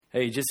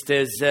Hey, just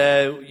as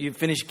you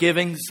finished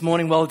giving this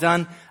morning, well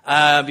done.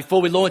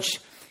 Before we launch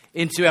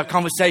into our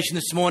conversation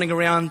this morning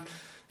around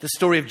the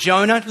story of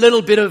Jonah, a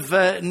little bit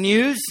of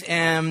news.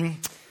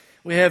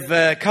 We have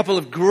a couple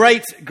of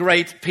great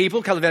people,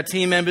 a couple of our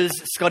team members,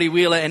 Scotty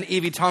Wheeler and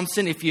Evie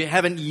Thompson. If you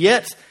haven't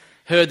yet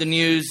heard the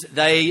news,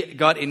 they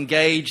got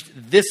engaged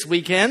this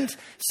weekend.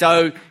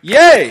 So,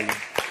 yay!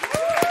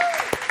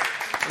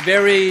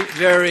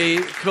 Very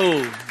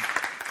cool.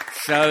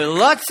 So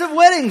lots of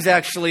weddings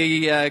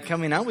actually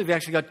coming up. We've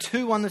actually got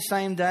two on the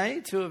same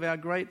day, two of our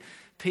great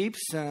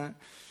peeps,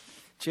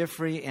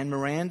 Jeffrey and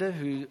Miranda,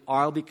 who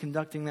I'll be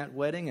conducting that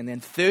wedding. And then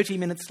 30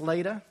 minutes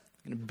later,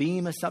 going to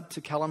beam us up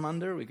to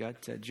Kalamunda. We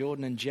got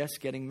Jordan and Jess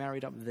getting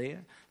married up there.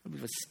 A bit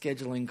of a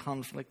scheduling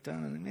conflict.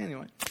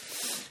 Anyway.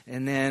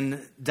 And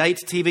then date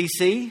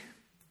TBC. End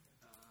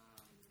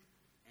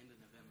of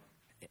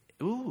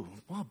November. Ooh,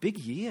 wow, big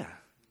year.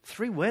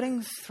 3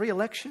 weddings, 3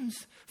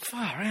 elections.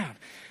 Far out.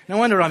 No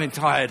wonder I'm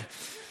tired.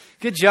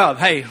 Good job.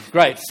 Hey,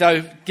 great.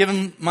 So give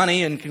them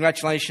money and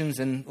congratulations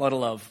and a lot of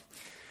love.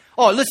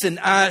 Oh, listen.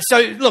 So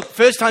look,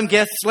 first-time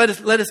guests, let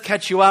us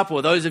catch you up.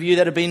 Or those of you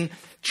that have been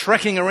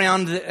trekking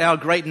around our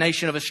great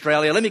nation of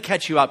Australia, let me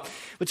catch you up.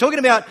 We're talking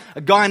about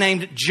a guy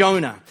named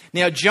Jonah.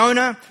 Now,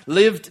 Jonah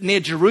lived near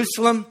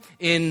Jerusalem,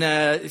 in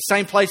the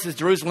same place as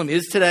Jerusalem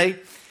is today.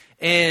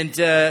 And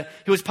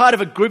he was part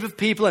of a group of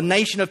people, a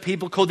nation of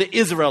people called the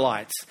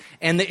Israelites.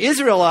 And the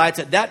Israelites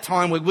at that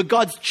time were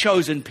God's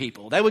chosen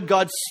people. They were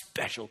God's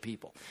special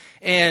people.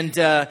 And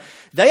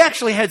they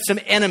actually had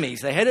some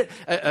enemies. They had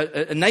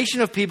a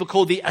nation of people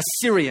called the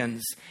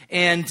Assyrians.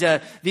 And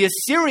the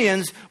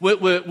Assyrians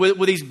were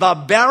these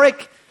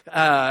barbaric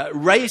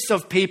race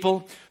of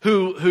people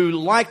who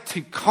liked to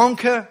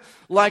conquer,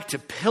 like to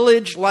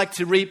pillage, like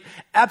to reap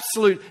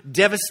absolute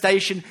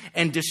devastation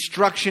and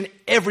destruction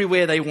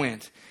everywhere they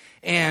went.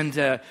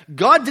 And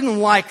God didn't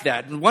like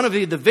that. And one of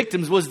the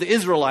victims was the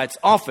Israelites.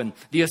 Often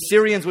the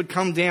Assyrians would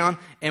come down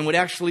and would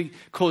actually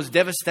cause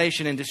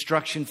devastation and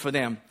destruction for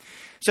them.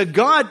 So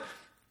God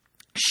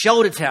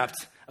shoulder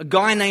tapped a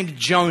guy named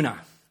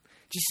Jonah,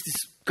 just this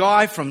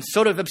guy from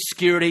sort of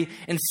obscurity,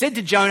 and said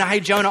to Jonah,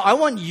 "Hey Jonah, I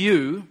want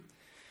you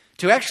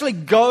to actually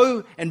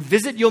go and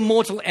visit your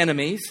mortal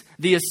enemies,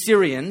 the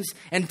Assyrians,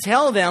 and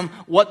tell them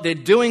what they're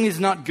doing is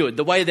not good.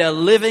 The way they're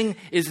living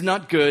is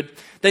not good.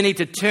 They need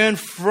to turn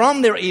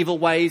from their evil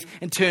ways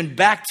and turn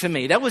back to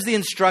me." That was the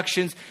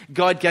instructions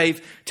God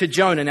gave to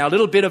Jonah. Now, a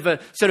little bit of a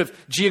sort of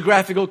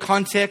geographical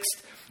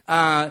context.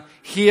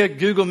 Here,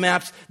 Google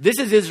Maps. This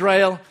is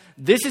Israel.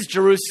 This is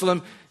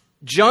Jerusalem.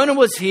 Jonah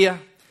was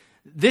here.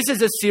 This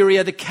is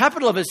Assyria. The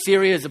capital of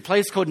Assyria is a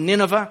place called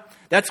Nineveh.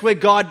 That's where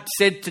God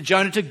said to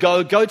Jonah to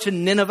go to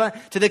Nineveh,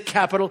 to the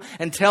capital,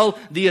 and tell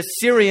the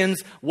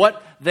Assyrians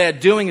what they're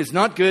doing is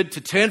not good,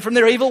 to turn from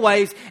their evil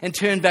ways and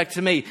turn back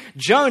to me.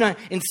 Jonah,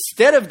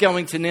 instead of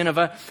going to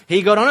Nineveh,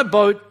 he got on a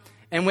boat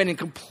and went in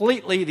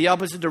completely the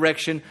opposite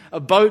direction,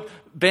 a boat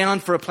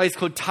bound for a place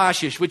called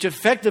Tarshish, which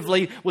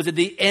effectively was at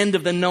the end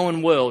of the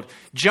known world.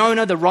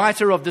 Jonah, the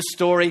writer of the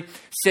story,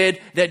 said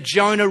that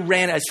Jonah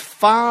ran as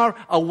far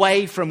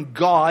away from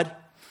God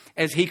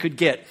as he could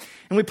get.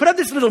 And we put up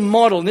this little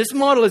model, and this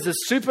model is a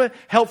super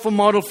helpful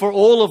model for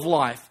all of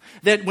life.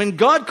 That when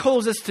God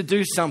calls us to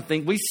do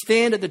something, we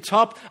stand at the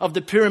top of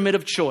the pyramid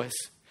of choice.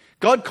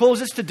 God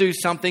calls us to do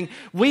something.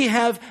 We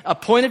have a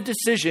point of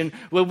decision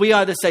where we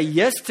either say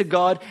yes to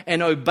God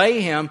and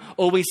obey Him,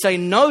 or we say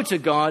no to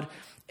God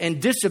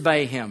and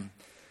disobey Him.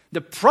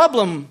 The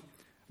problem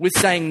with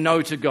saying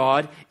no to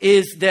God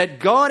is that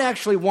God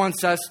actually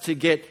wants us to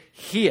get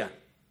here.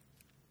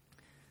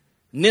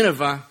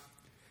 Nineveh.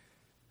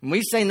 When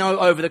we say no,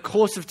 over the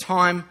course of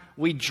time,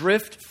 we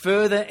drift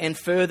further and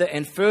further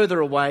and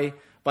further away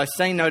by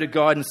saying no to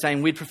God and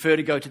saying we'd prefer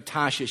to go to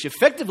Tarshish.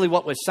 Effectively,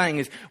 what we're saying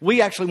is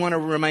we actually want to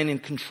remain in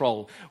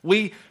control.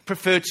 We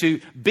prefer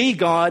to be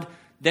God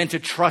than to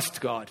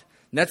trust God.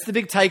 And that's the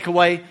big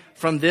takeaway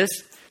from this.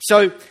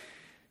 So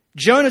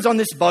Jonah's on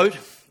this boat,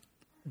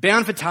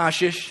 bound for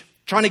Tarshish,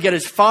 trying to get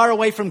as far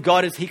away from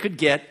God as he could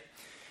get.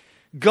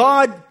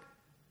 God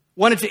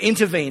wanted to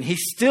intervene. He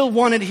still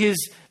wanted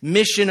his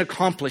mission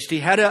accomplished. He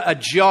had a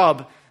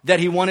job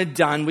that he wanted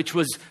done, which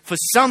was for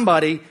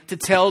somebody to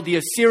tell the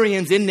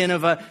Assyrians in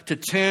Nineveh to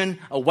turn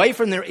away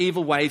from their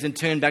evil ways and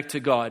turn back to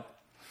God.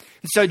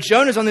 And so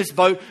Jonah's on this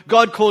boat.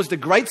 God caused a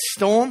great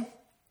storm.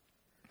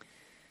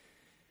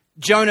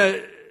 Jonah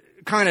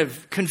kind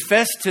of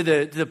confessed to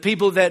the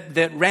people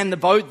that ran the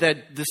boat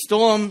that the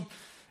storm,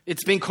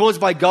 it's been caused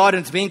by God,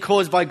 and it's being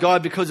caused by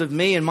God because of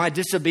me and my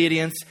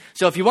disobedience.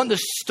 So if you want the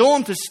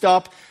storm to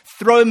stop,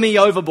 throw me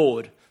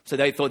overboard. So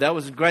they thought that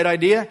was a great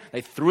idea.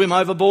 They threw him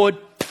overboard.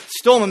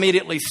 Storm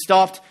immediately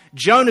stopped.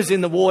 Jonah's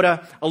in the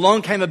water.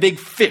 Along came a big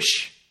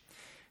fish.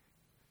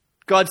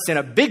 God sent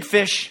a big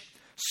fish,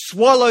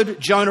 swallowed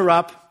Jonah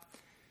up,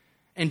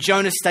 and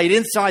Jonah stayed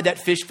inside that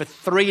fish for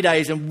 3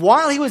 days. And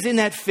while he was in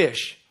that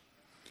fish,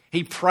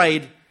 he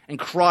prayed and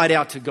cried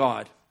out to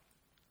God,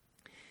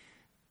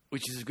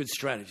 which is a good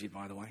strategy,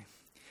 by the way.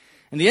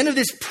 And the end of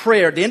this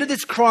prayer, at the end of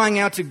this crying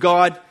out to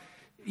God,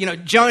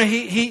 Jonah,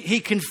 he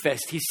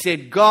confessed. He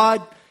said,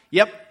 God,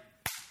 yep,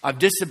 I've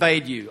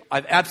disobeyed you.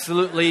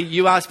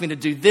 You asked me to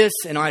do this,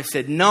 and I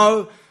said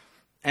no,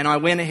 and I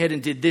went ahead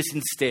and did this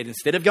instead.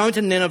 Instead of going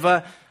to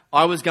Nineveh,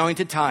 I was going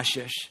to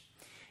Tarshish.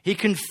 He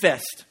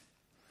confessed.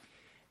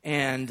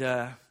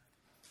 And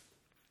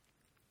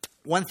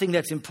one thing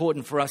that's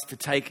important for us to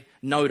take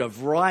note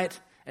of right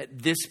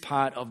at this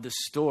part of the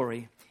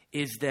story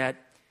is that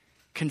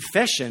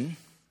confession,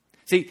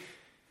 see,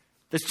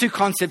 there's two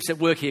concepts at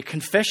work here,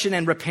 confession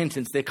and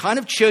repentance. They're kind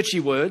of churchy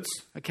words,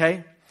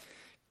 okay?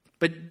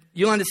 But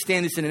you'll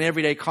understand this in an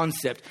everyday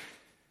concept.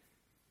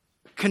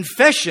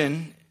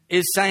 Confession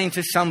is saying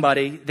to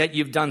somebody that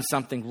you've done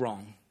something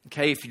wrong.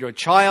 Okay, if you're a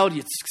child,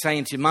 you're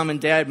saying to Mum and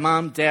Dad,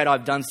 Mum, Dad,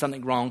 I've done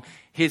something wrong.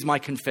 Here's my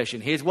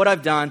confession. Here's what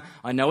I've done.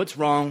 I know it's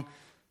wrong.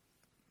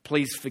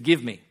 Please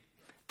forgive me.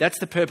 That's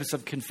the purpose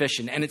of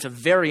confession, and it's a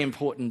very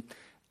important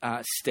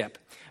step.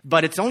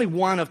 But it's only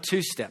one of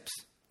two steps.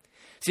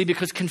 See,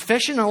 because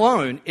confession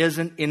alone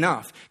isn't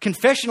enough.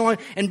 Confession alone,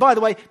 and by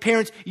the way,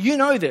 parents, you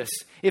know this.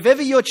 If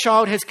ever your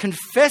child has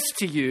confessed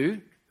to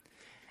you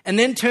and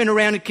then turn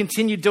around and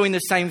continue doing the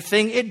same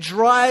thing, it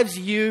drives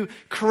you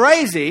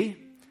crazy,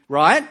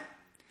 right?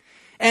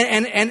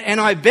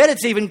 And I bet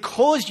it's even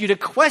caused you to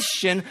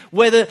question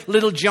whether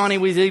little Johnny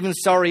was even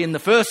sorry in the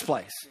first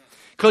place.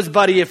 Because,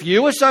 buddy, if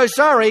you were so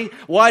sorry,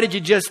 why did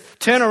you just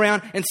turn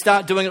around and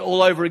start doing it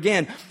all over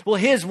again? Well,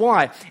 here's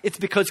why. It's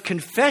because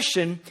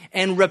confession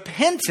and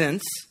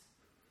repentance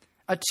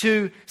are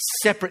two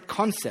separate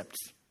concepts.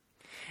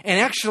 And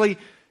actually,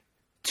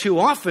 too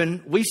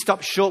often, we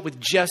stop short with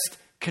just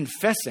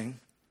confessing,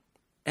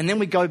 and then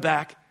we go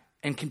back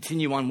and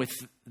continue on with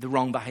the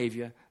wrong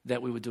behavior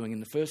that we were doing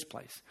in the first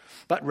place.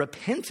 But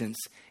repentance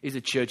is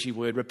a churchy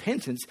word.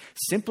 Repentance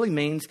simply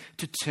means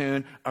to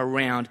turn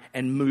around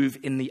and move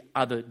in the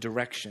other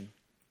direction.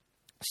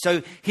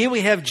 So here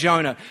we have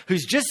Jonah,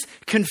 who's just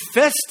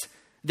confessed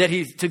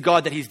to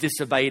God that he's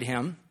disobeyed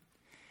him.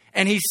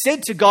 And he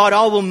said to God,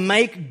 I will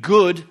make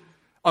good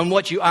on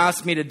what you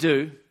asked me to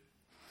do.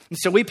 And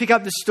so we pick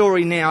up the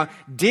story now.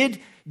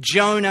 Did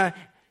Jonah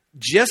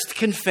just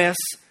confess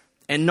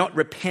and not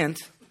repent?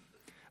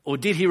 Or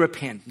did he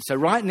repent? And so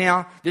right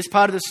now, this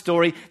part of the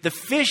story, the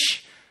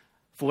fish,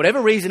 for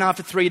whatever reason,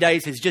 after 3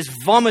 days, has just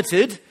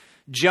vomited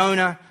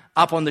Jonah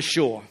up on the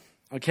shore.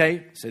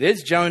 Okay, so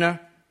there's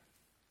Jonah,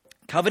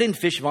 covered in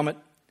fish vomit,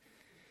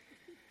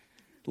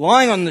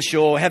 lying on the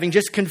shore, having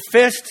just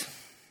confessed.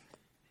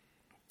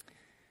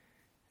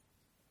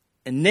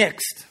 And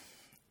next,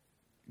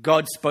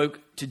 God spoke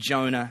to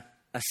Jonah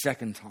a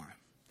second time.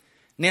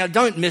 Now,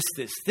 don't miss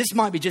this. This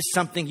might be just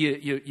something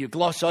you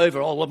gloss over.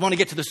 Oh, I want to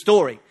get to the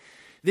story.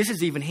 This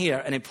is even here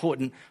an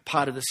important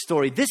part of the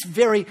story. This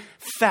very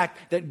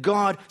fact that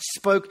God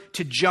spoke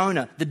to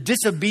Jonah, the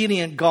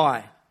disobedient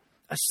guy,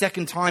 a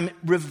second time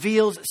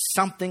reveals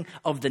something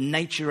of the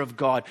nature of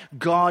God.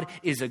 God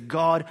is a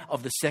God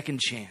of the second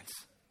chance.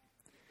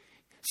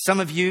 Some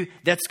of you,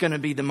 that's going to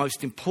be the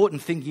most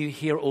important thing you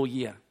hear all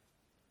year.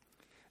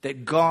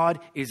 That God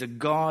is a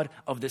God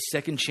of the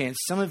second chance.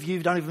 Some of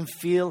you don't even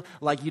feel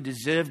like you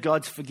deserve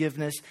God's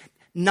forgiveness.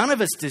 None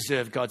of us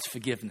deserve God's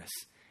forgiveness.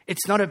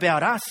 It's not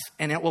about us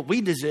and what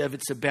we deserve.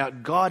 It's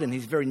about God and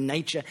his very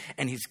nature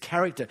and his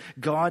character.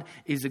 God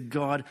is a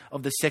God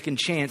of the second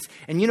chance.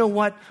 And you know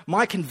what?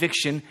 My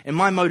conviction and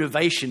my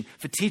motivation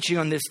for teaching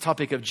on this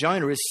topic of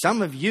Jonah is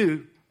some of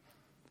you,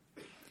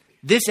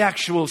 this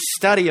actual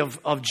study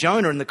of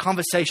Jonah and the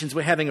conversations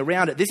we're having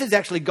around it, this is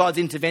actually God's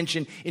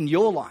intervention in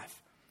your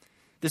life.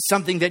 There's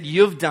something that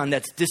you've done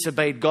that's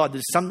disobeyed God.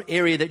 There's some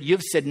area that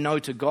you've said no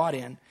to God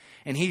in.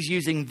 And he's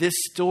using this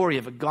story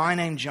of a guy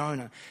named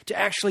Jonah to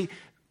actually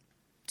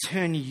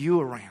turn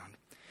you around.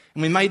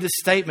 And we made this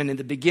statement in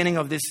the beginning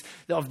of this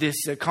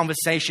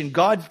conversation.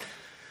 God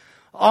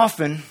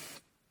often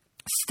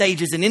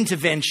stages an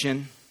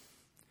intervention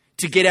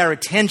to get our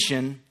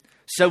attention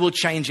so we'll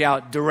change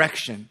our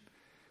direction.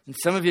 And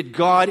some of you,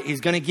 God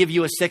is going to give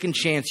you a second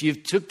chance.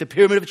 You've took the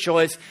pyramid of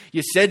choice.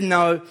 You said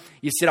no.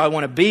 You said, I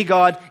want to be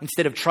God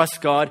instead of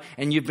trust God.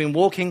 And you've been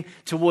walking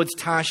towards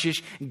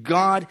Tarshish.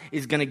 God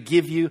is going to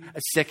give you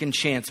a second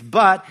chance.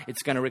 But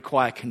it's going to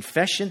require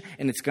confession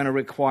and it's going to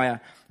require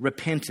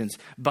repentance.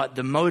 But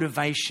the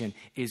motivation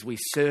is we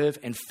serve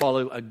and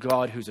follow a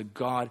God who's a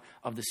God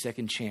of the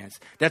second chance.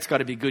 That's got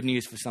to be good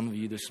news for some of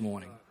you this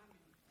morning.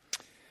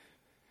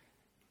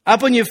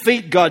 Up on your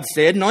feet, God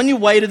said, and on your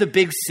way to the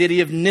big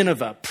city of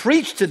Nineveh.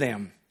 Preach to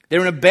them.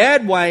 They're in a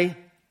bad way,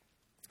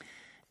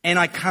 and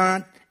I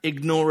can't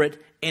ignore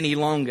it any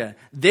longer.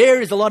 There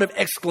is a lot of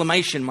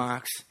exclamation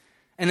marks,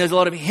 and there's a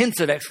lot of hints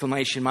of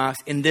exclamation marks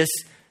in this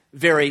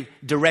very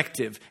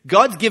directive.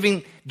 God's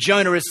giving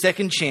Jonah a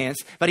second chance,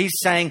 but he's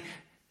saying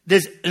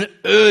there's an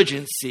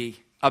urgency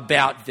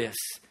about this.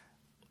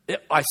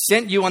 I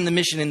sent you on the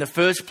mission in the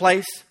first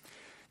place.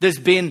 There's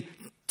been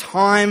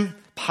time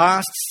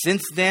passed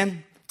since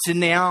then to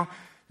now.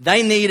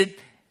 They needed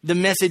the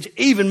message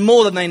even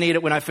more than they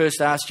needed when I first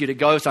asked you to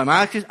go. So I'm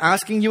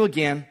asking you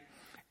again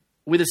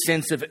with a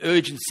sense of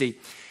urgency.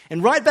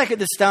 And right back at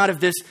the start of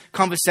this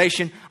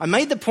conversation, I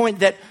made the point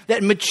that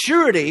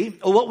maturity,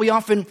 or what we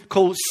often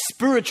call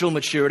spiritual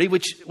maturity,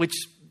 which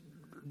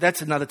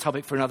that's another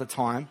topic for another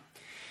time,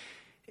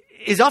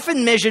 is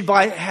often measured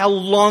by how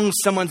long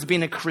someone's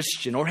been a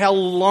Christian or how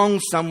long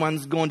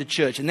someone's gone to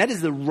church. And that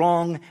is the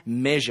wrong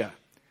measure.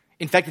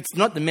 In fact, it's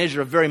not the measure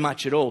of very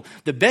much at all.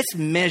 The best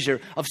measure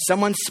of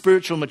someone's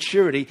spiritual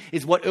maturity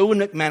is what Erwin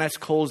McManus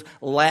calls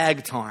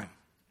lag time.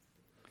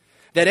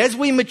 That as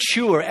we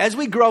mature, as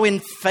we grow in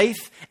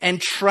faith and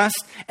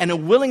trust and a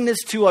willingness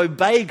to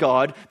obey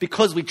God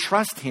because we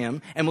trust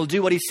Him and will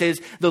do what He says,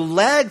 the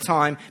lag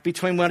time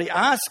between what He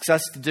asks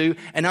us to do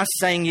and us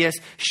saying yes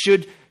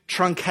should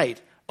truncate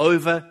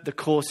over the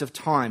course of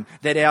time.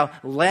 That our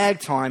lag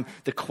time,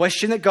 the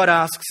question that God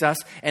asks us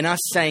and us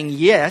saying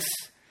yes,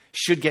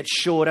 should get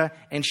shorter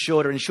and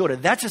shorter and shorter.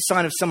 That's a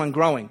sign of someone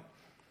growing.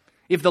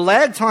 If the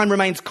lag time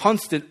remains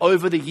constant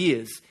over the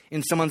years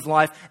in someone's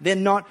life, they're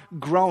not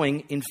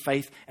growing in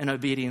faith and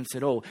obedience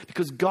at all.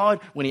 Because God,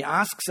 when He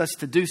asks us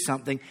to do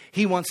something,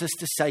 He wants us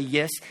to say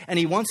yes, and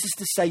He wants us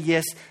to say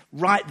yes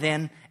right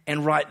then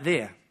and right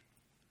there.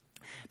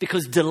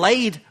 Because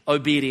delayed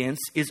obedience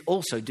is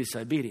also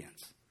disobedience.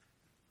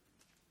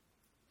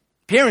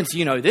 Parents,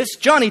 you know this.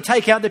 Johnny,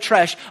 take out the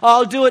trash.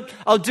 Oh,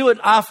 I'll do it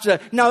after.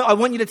 No, I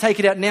want you to take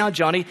it out now,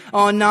 Johnny.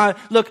 Oh, no,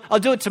 look, I'll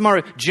do it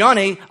tomorrow.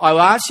 Johnny, I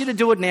asked you to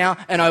do it now,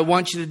 and I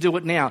want you to do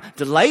it now.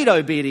 Delayed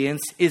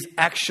obedience is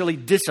actually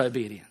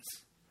disobedience.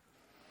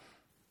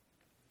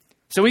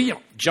 So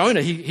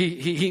Jonah,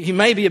 he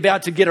may be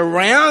about to get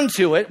around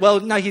to it.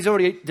 Well, no, he's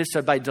already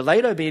disobeyed.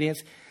 Delayed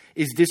obedience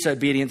is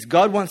disobedience.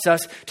 God wants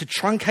us to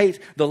truncate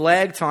the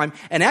lag time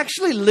and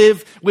actually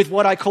live with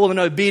what I call an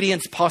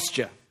obedience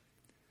posture.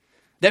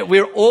 That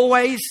we're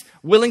always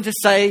willing to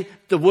say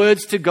the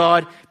words to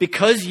God,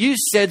 because you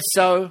said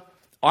so,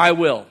 I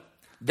will.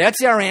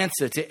 That's our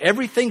answer to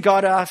everything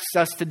God asks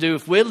us to do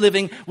if we're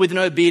living with an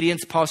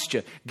obedience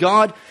posture.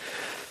 God,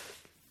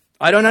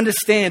 I don't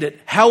understand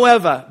it.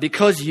 However,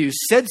 because you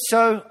said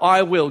so,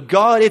 I will.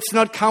 God, it's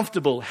not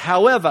comfortable.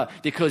 However,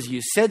 because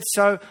you said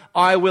so,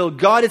 I will.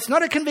 God, it's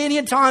not a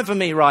convenient time for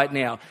me right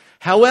now.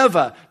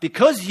 However,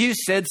 because you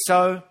said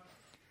so,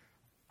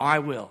 I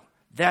will.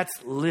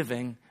 That's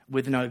living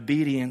with an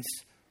obedience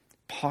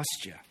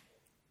posture.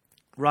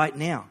 Right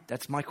now,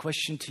 that's my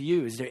question to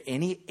you. Is there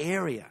any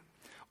area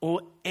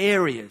or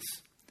areas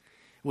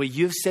where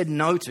you've said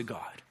no to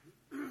God?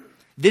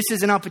 This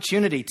is an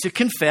opportunity to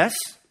confess,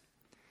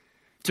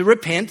 to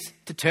repent,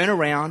 to turn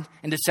around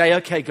and to say,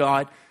 okay,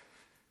 God,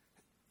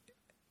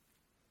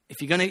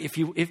 if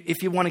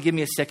you want to give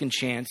me a second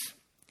chance,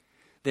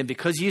 then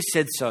because you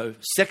said so,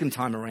 second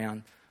time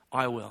around,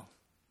 I will.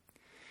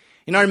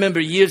 I remember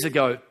years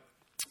ago,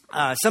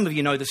 some of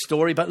you know the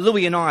story, but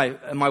Louie and I,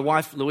 my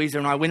wife Louisa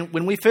and I,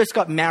 when we first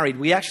got married,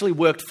 we actually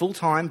worked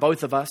full-time,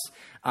 both of us,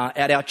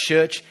 at our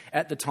church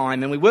at the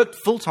time. And we worked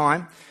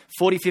full-time,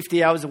 40,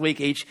 50 hours a week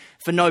each,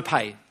 for no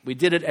pay. We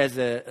did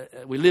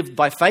it we lived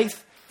by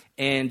faith,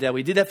 and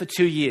we did that for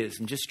 2 years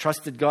and just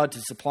trusted God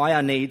to supply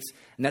our needs.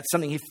 And that's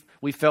something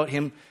we felt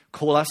Him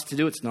call us to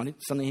do. It's not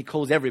something He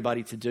calls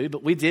everybody to do,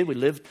 but we did. We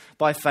lived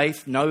by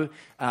faith, no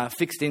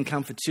fixed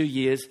income for 2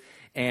 years,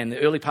 and the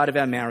early part of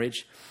our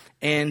marriage.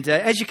 And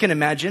as you can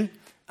imagine,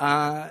 we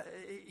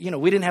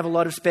didn't have a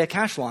lot of spare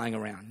cash lying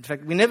around. In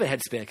fact, we never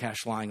had spare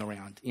cash lying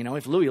around.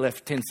 If Louis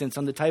left 10 cents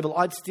on the table,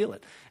 I'd steal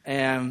it.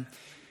 And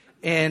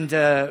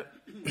I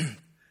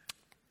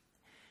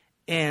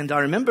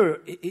remember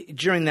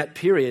during that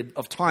period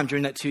of time,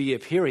 during that 2-year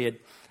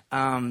period,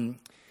 one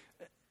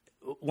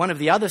of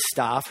the other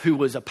staff, who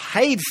was a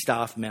paid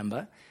staff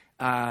member,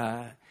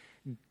 I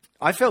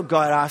felt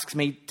God asked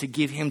me to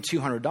give him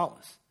 $200.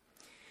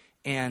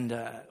 And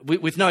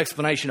with no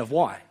explanation of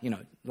why,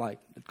 like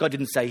God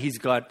didn't say he's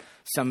got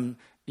some,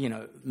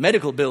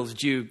 medical bills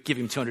due, give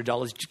him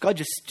 $200. God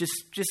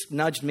just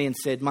nudged me and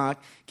said, Mark,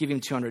 give him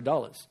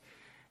 $200.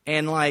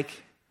 And I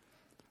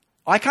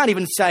can't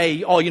even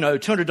say,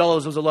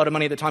 $200 was a lot of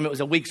money at the time. It was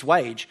a week's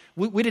wage.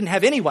 We didn't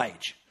have any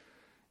wage.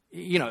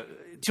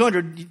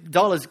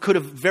 $200 could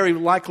have very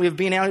likely have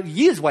been our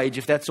year's wage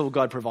if that's all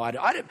God provided.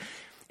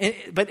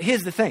 But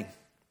here's the thing.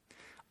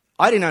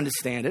 I didn't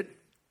understand it.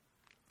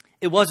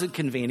 It wasn't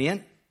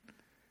convenient.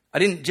 I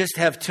didn't just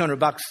have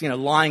 $200,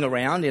 lying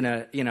around in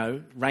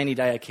a, rainy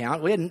day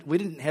account. We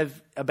didn't have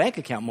a bank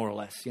account, more or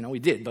less. We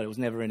did, but it was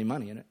never any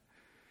money in it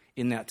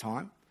in that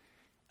time.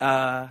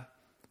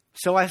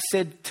 So I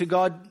said to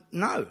God,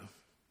 no,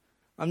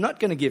 I'm not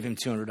going to give him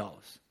 $200.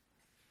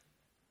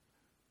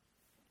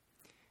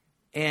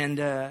 And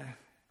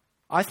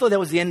I thought that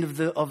was the end of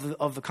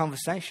the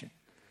conversation.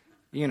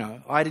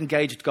 I'd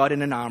engaged God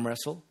in an arm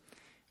wrestle,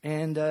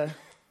 and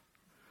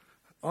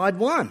I'd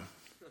won.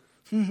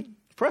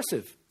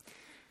 Impressive.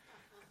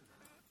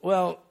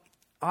 Well,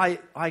 I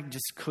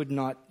just could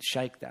not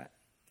shake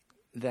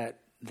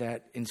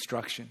that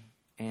instruction.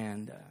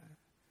 And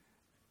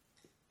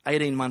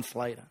 18 months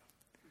later,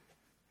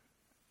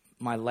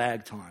 my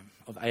lag time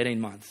of 18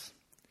 months,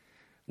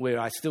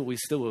 where we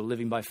still were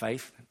living by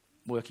faith,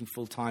 working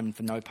full time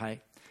for no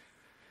pay,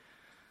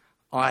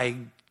 I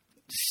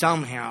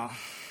somehow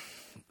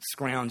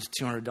scrounged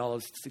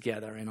 $200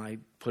 together, and I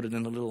put it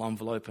in a little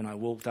envelope, and I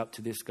walked up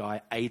to this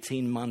guy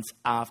 18 months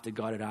after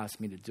God had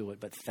asked me to do it.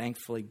 But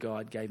thankfully,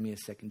 God gave me a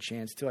second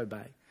chance to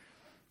obey.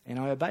 And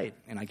I obeyed,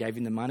 and I gave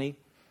him the money.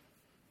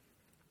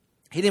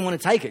 He didn't want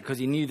to take it because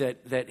he knew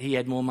that he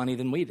had more money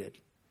than we did.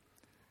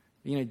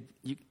 You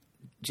know,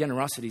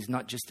 generosity is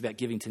not just about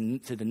giving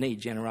to the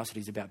need. Generosity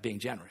is about being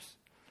generous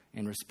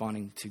and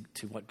responding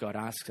to what God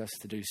asks us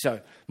to do. So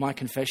my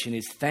confession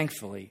is,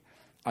 thankfully,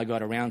 I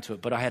got around to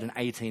it, but I had an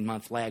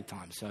 18-month lag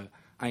time, so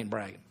I ain't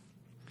bragging.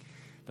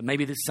 But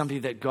maybe there's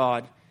something that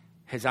God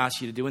has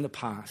asked you to do in the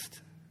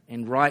past,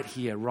 and right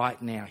here,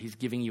 right now, he's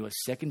giving you a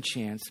second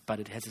chance, but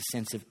it has a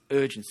sense of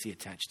urgency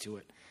attached to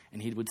it.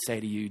 And he would say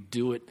to you,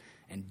 do it,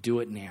 and do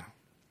it now.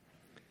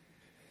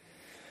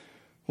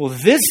 Well,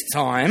 this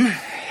time,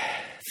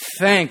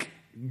 thank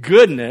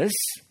goodness,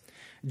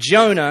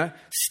 Jonah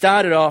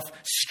started off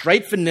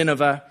straight for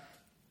Nineveh,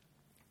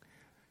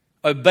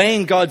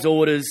 obeying God's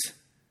orders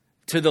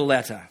to the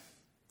letter.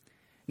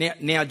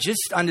 Now,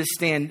 just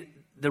understand,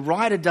 the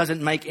writer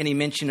doesn't make any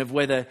mention of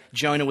whether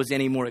Jonah was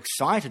any more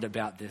excited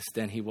about this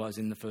than he was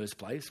in the first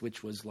place,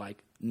 which was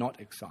like not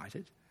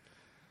excited.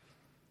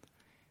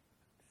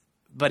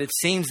 But it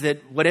seems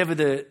that whatever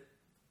the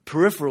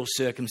peripheral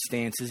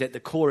circumstances, at the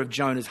core of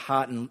Jonah's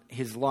heart and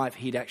his life,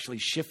 he'd actually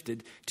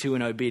shifted to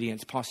an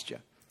obedience posture.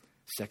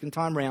 Second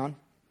time round,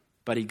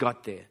 but he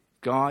got there.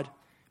 God,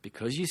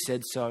 because you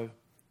said so,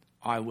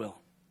 I will.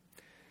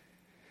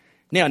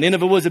 Now,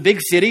 Nineveh was a big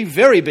city,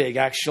 very big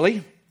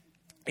actually.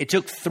 It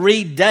took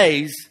 3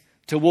 days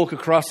to walk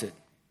across it.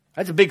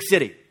 That's a big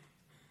city.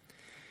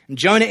 And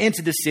Jonah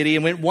entered the city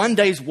and went 1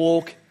 day's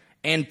walk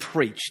and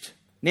preached.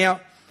 Now, a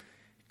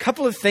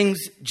couple of things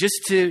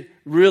just to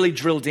really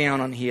drill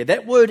down on here.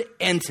 That word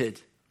entered,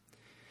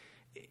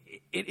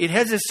 it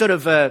has a sort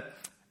of a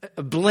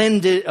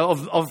blend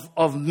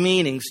of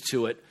meanings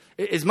to it.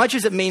 As much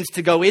as it means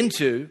to go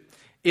into,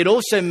 it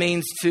also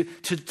means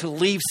to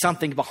leave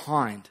something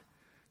behind,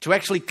 to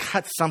actually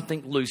cut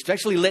something loose, to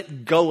actually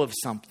let go of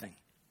something.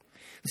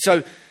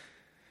 So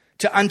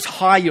to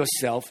untie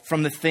yourself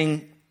from the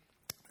thing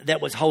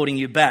that was holding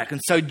you back. And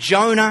so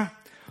Jonah,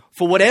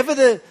 for whatever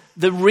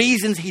the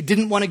reasons he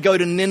didn't want to go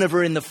to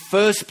Nineveh in the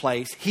first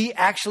place, he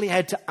actually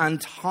had to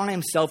untie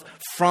himself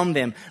from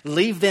them,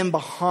 leave them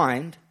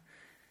behind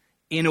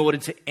in order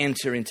to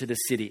enter into the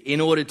city,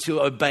 in order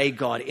to obey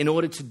God, in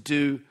order to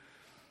do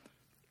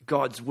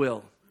God's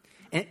will.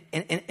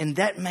 And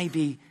that may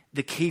be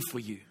the key for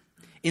you.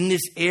 In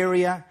this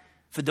area,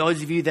 for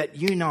those of you that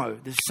you know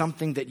there's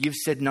something that you've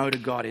said no to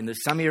God in,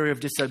 there's some area of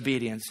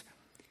disobedience,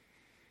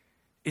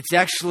 it's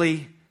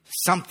actually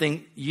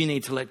something you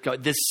need to let go.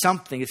 There's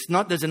something. It's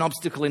not there's an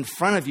obstacle in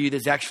front of you.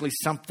 There's actually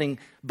something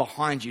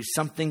behind you,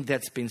 something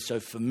that's been so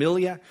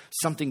familiar,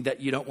 something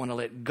that you don't want to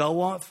let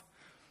go of.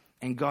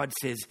 And God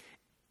says,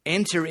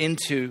 enter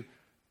into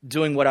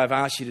doing what I've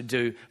asked you to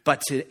do.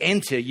 But to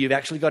enter, you've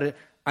actually got to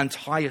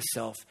untie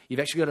yourself. You've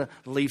actually got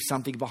to leave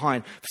something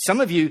behind. For some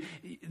of you,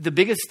 the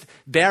biggest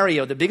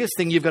barrier, the biggest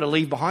thing you've got to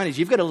leave behind is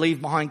you've got to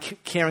leave behind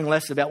caring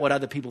less about what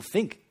other people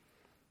think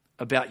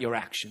about your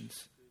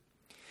actions.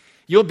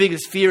 Your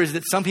biggest fear is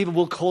that some people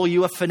will call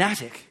you a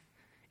fanatic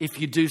if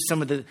you do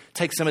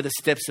take some of the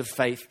steps of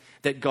faith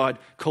that God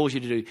calls you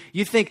to do.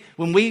 You think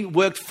when we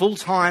worked full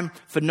time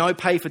for no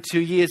pay for 2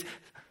 years,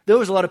 there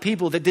was a lot of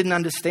people that didn't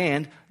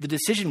understand the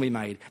decision we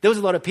made. There was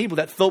a lot of people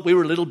that thought we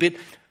were a little bit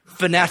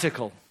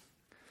fanatical.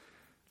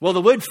 Well,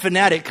 the word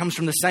fanatic comes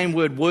from the same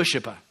word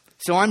worshipper.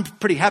 So I'm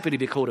pretty happy to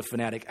be called a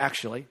fanatic,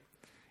 actually.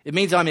 It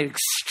means I'm an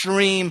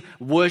extreme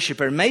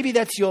worshipper. And maybe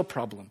that's your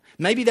problem.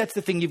 Maybe that's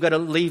the thing you've got to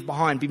leave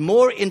behind. Be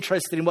more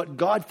interested in what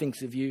God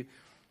thinks of you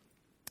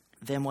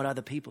than what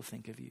other people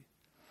think of you.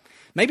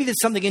 Maybe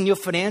there's something in your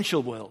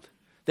financial world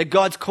that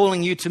God's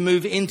calling you to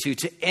move into,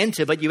 to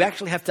enter, but you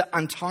actually have to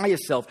untie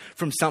yourself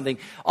from something.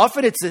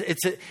 Often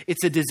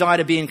it's a desire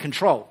to be in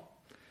control.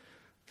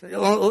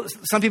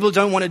 Some people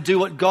don't want to do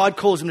what God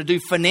calls them to do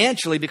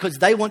financially because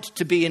they want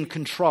to be in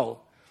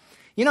control.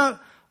 You know,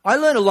 I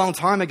learned a long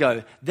time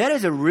ago, that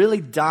is a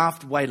really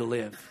daft way to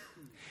live.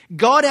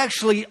 God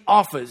actually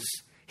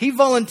he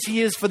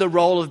volunteers for the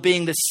role of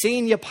being the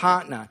senior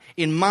partner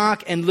in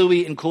Mark and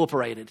Louis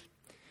Incorporated.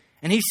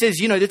 And he says,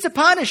 you know, it's a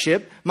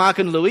partnership, Mark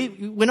and Louis.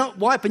 We're not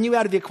wiping you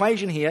out of the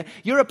equation here.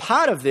 You're a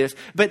part of this.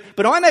 But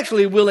I'm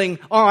actually willing,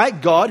 all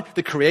right, God,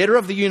 the creator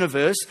of the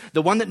universe,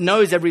 the one that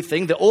knows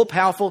everything, the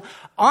all-powerful,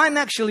 I'm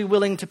actually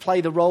willing to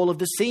play the role of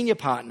the senior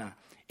partner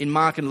in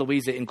Mark and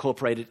Louisa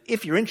Incorporated,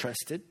 if you're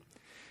interested.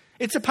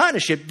 It's a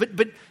partnership,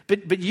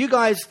 but you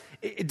guys,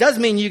 it does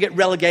mean you get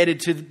relegated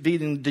to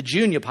being the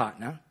junior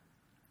partner.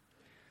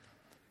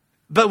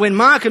 But when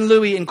Mark and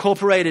Louis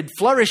Incorporated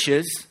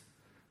flourishes,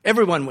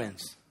 everyone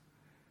wins.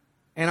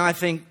 And I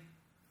think,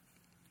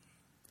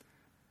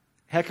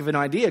 heck of an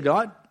idea,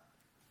 God.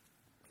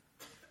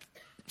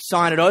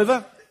 Sign it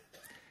over.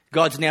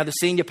 God's now the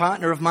senior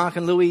partner of Mark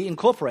and Louis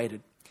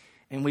Incorporated.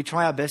 And we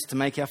try our best to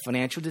make our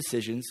financial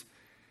decisions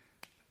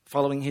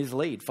following his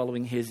lead,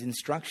 following his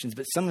instructions.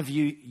 But some of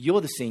you,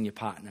 you're the senior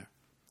partner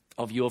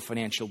of Your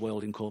Financial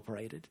World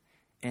Incorporated.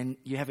 And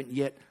you haven't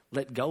yet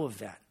let go of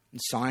that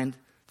and signed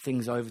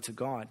things over to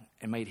God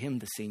and made Him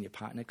the senior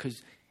partner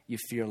because you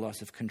fear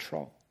loss of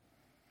control.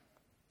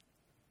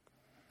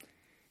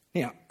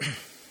 Now,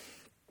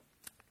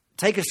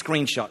 take a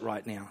screenshot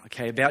right now,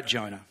 okay, about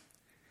Jonah.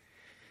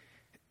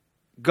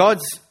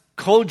 God's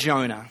called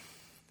Jonah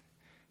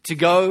to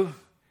go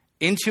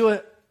into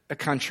a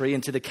country,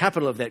 into the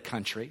capital of that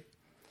country,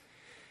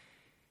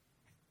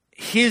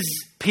 his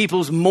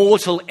people's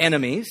mortal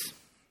enemies,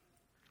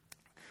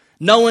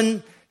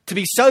 known to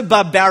be so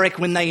barbaric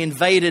when they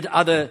invaded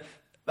other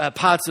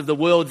parts of the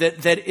world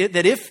that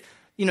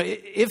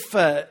if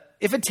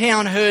a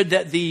town heard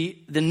that the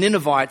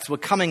Ninevites were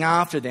coming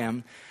after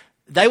them,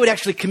 they would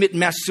actually commit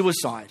mass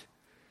suicide,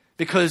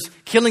 because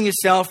killing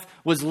yourself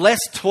was less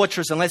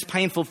torturous and less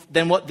painful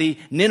than what the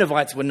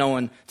Ninevites were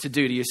known to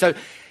do to you. So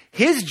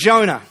here's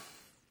Jonah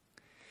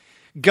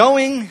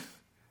going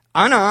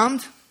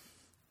unarmed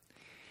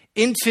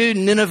into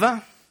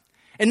Nineveh.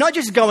 And not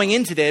just going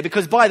into there,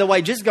 because, by the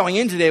way, just going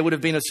into there would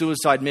have been a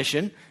suicide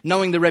mission,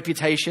 knowing the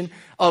reputation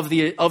of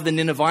the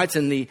Ninevites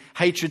and the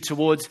hatred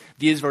towards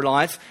the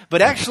Israelites.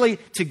 But actually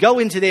to go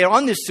into there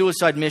on this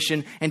suicide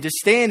mission and to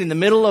stand in the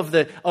middle of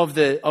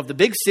the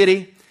big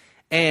city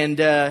and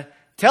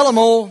tell them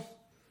all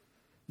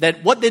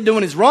that what they're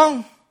doing is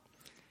wrong,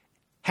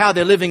 how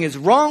they're living is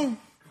wrong,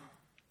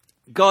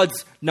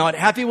 God's not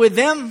happy with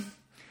them,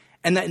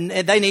 and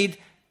that they need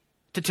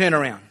to turn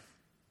around.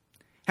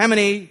 How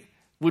many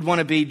would want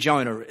to be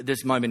Jonah at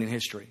this moment in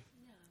history?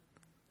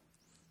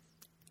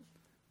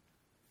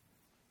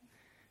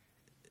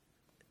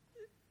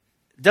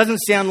 Doesn't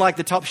sound like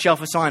the top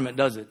shelf assignment,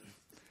 does it?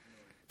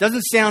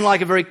 Doesn't sound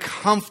like a very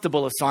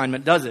comfortable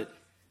assignment, does it?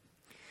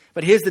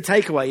 But here's the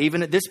takeaway,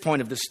 even at this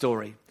point of the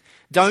story.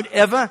 Don't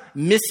ever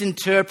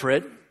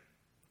misinterpret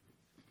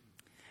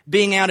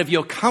being out of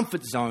your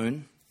comfort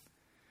zone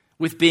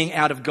with being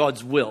out of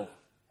God's will.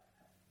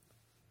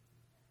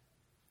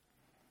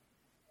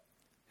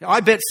 I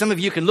bet some of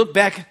you can look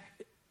back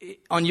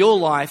on your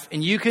life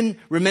and you can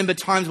remember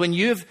times when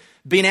you've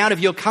been out of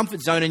your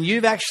comfort zone and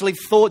you've actually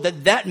thought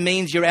that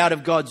means you're out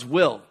of God's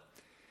will.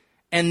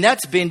 And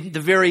that's been the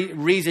very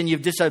reason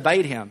you've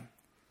disobeyed Him.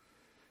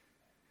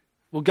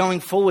 Well, going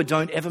forward,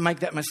 don't ever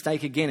make that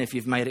mistake again if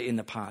you've made it in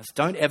the past.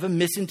 Don't ever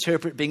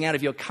misinterpret being out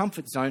of your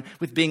comfort zone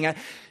with being out.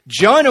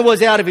 Jonah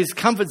was out of his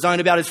comfort zone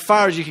about as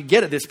far as you could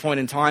get at this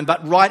point in time,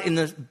 but right in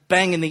the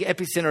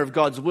epicenter of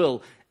God's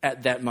will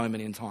at that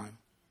moment in time.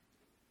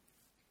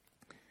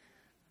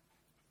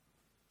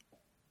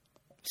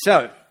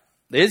 So,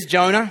 there's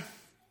Jonah.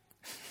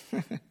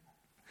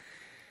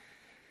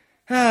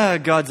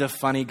 God's a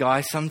funny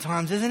guy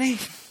sometimes, isn't he?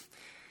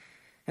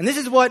 And this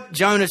is what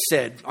Jonah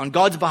said on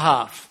God's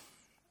behalf.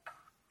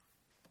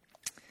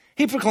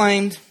 He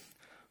proclaimed,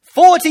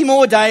 40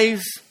 more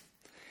days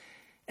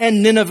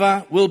and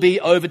Nineveh will be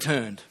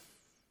overturned.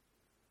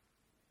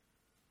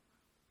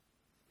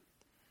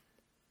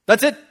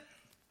 That's it.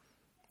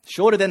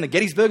 Shorter than the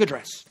Gettysburg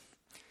Address.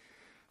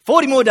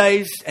 40 more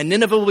days and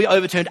Nineveh will be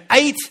overturned.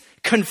 8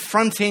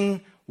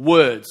 confronting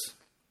words.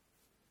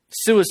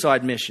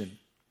 Suicide mission.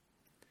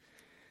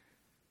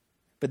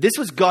 But this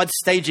was God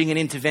staging an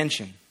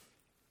intervention.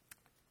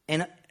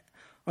 And I'm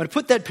going to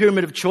put that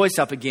pyramid of choice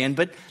up again,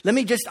 but let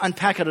me just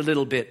unpack it a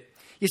little bit.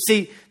 You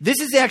see, this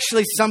is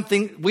actually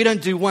something we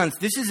don't do once.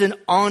 This is an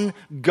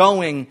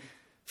ongoing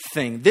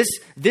thing.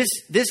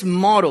 This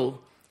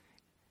model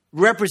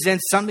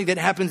represents something that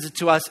happens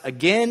to us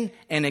again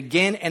and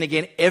again and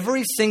again,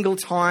 every single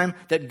time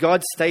that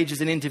God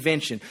stages an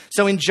intervention.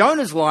 So in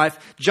Jonah's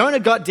life, Jonah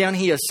got down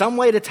here, some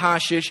way to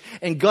Tarshish,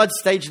 and God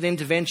staged an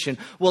intervention.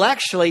 Well,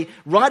 actually,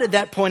 right at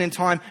that point in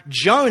time,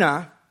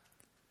 Jonah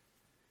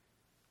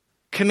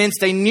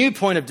commenced a new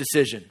point of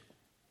decision.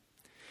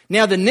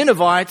 Now the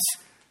Ninevites,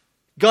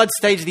 God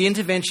staged the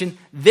intervention,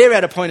 they're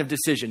at a point of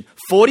decision.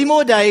 40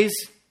 more days,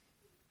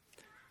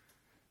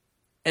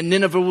 and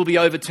Nineveh will be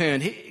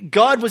overturned.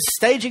 God was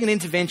staging an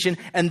intervention,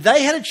 and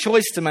they had a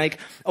choice to make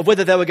of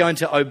whether they were going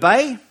to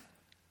obey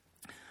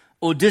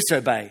or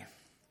disobey.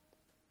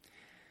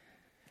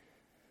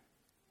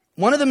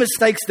 One of the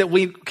mistakes that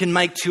we can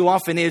make too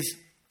often is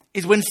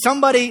when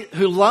somebody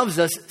who loves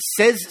us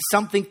says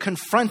something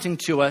confronting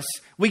to us,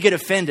 we get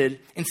offended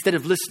instead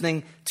of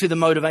listening to the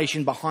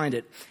motivation behind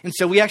it. And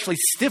so we actually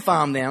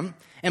stiff-arm them,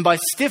 and by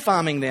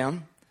stiff-arming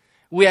them,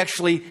 we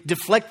actually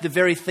deflect the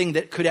very thing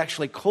that could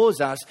actually cause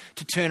us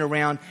to turn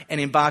around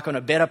and embark on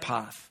a better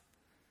path.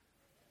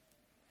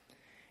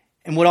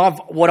 And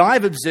what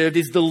I've observed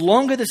is the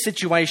longer the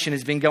situation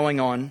has been going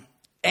on,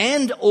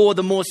 and or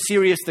the more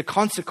serious the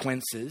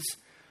consequences,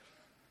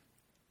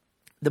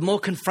 the more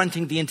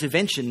confronting the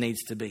intervention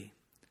needs to be.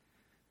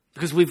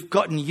 Because we've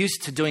gotten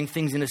used to doing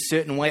things in a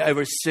certain way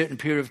over a certain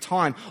period of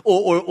time,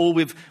 or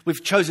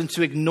we've chosen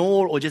to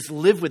ignore or just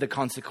live with the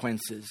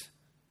consequences.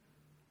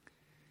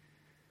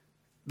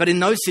 But in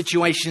those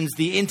situations,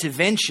 the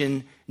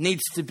intervention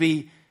needs to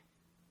be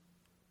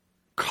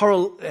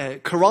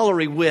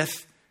corollary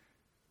with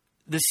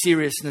the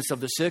seriousness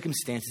of the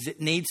circumstances. It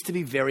needs to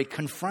be very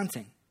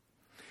confronting.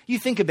 You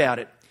think about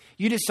it.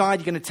 You decide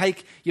you're going to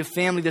take your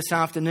family this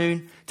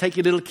afternoon, take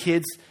your little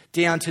kids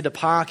down to the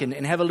park and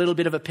have a little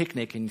bit of a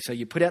picnic. And so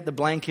you put out the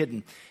blanket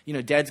and,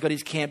 Dad's got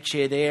his camp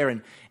chair there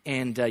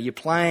and you're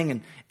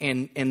playing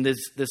and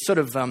there's sort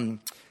of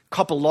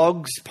copper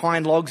logs,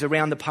 pine logs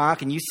around the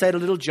park. And you say to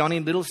little Johnny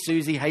and little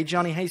Susie, hey,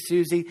 Johnny, hey,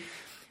 Susie,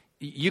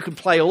 you can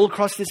play all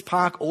across this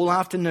park all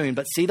afternoon,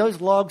 but see those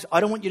logs?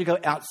 I don't want you to go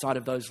outside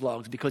of those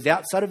logs, because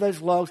outside of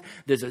those logs,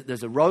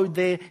 there's a road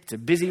there. It's a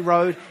busy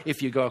road.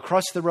 If you go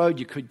across the road,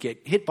 you could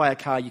get hit by a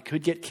car. You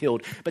could get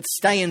killed. But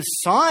stay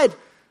inside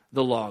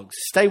the logs.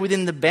 Stay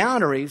within the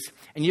boundaries,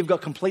 and you've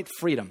got complete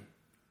freedom.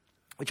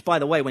 Which, by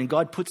the way, when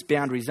God puts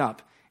boundaries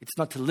up, it's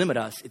not to limit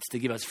us. It's to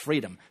give us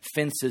freedom.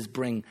 Fences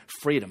bring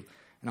freedom.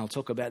 And I'll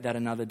talk about that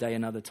another day,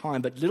 another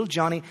time. But little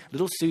Johnny,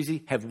 little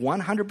Susie have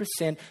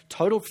 100%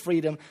 total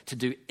freedom to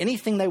do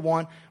anything they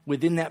want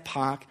within that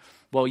park,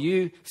 while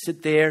you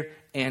sit there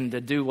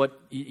and do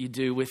what you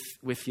do with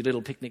your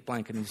little picnic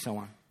blanket and so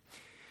on.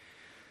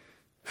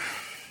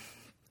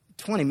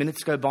 20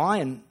 minutes go by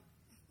and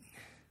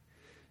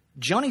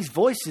Johnny's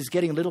voice is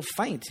getting a little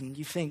faint. And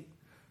you think,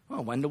 oh,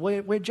 I wonder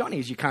where Johnny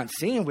is. You can't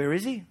see him. Where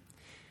is he?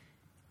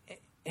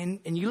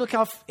 And you look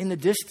off in the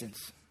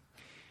distance.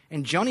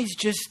 And Johnny's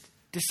just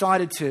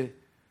decided to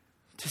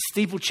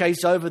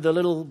steeplechase over the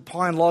little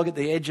pine log at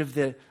the edge of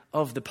the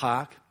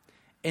park.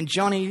 And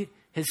Johnny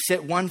has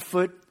set 1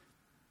 foot,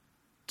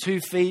 2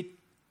 feet,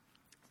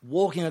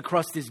 walking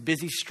across this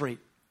busy street.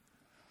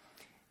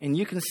 And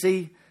you can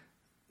see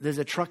there's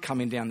a truck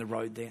coming down the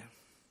road there.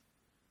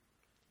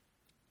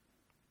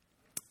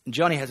 And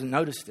Johnny hasn't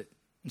noticed it.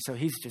 And so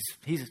he's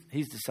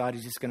decided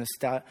he's just going to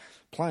start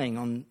playing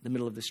on the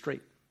middle of the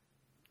street.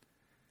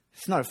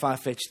 It's not a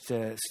far-fetched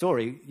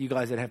story. You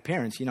guys that have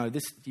parents,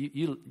 this.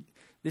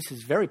 This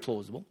is very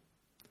plausible.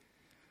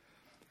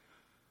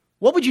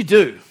 What would you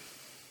do?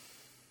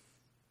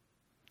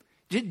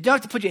 You don't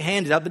have to put your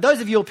hands up, but those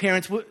of you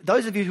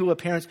who are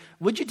parents,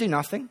 would you do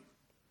nothing?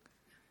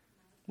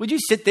 Would you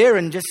sit there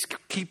and just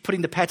keep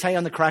putting the pate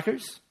on the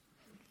crackers?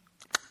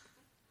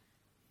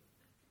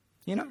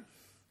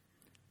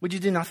 Would you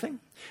do nothing?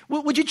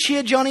 Would you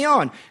cheer Johnny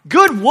on?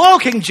 Good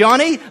walking,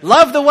 Johnny.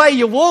 Love the way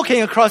you're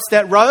walking across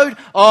that road.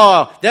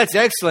 Oh, that's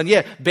excellent.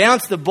 Yeah,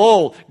 bounce the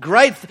ball.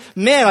 Great.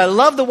 Man, I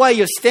love the way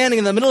you're standing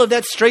in the middle of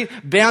that street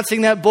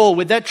bouncing that ball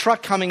with that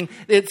truck coming.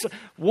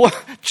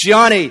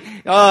 Johnny.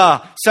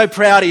 Oh, so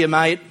proud of you,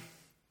 mate.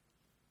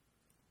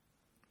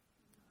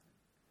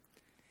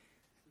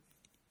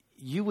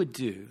 You would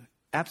do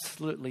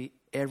absolutely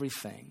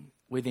everything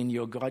within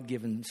your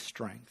God-given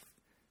strength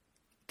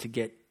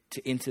to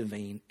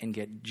intervene and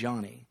get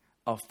Johnny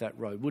off that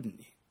road, wouldn't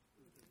you?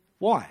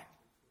 Why?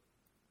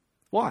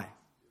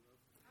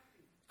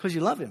 Because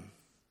you love him.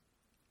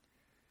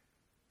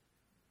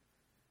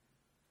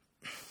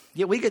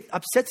 Yet we get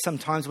upset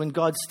sometimes when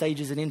God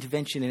stages an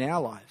intervention in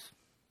our lives.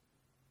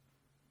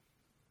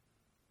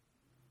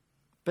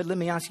 But let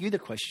me ask you the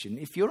question.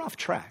 If you're off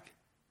track,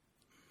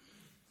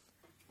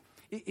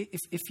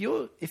 if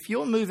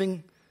you're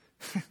moving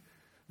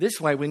this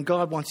way when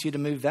God wants you to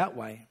move that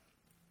way,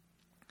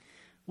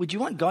 would you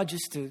want God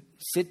just to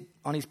sit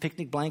on his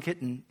picnic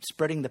blanket and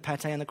spreading the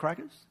pate and the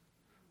crackers?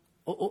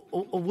 Or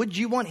would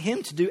you want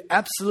him to do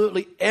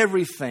absolutely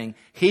everything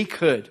he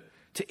could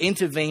to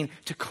intervene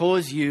to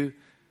cause you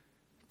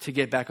to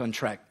get back on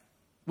track?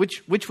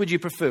 Which would you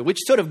prefer? Which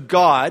sort of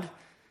God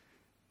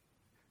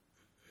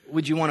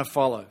would you want to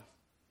follow?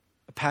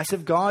 A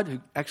passive God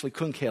who actually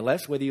couldn't care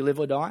less whether you live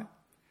or die,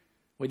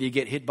 whether you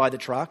get hit by the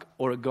truck,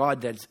 or a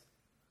God that's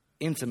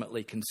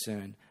intimately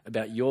concerned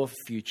about your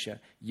future,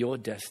 your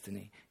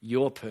destiny,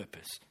 your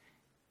purpose?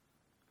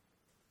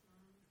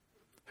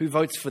 Who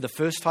votes for the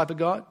first type of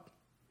God?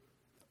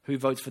 Who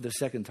votes for the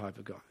second type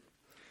of God?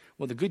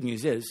 Well, the good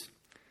news is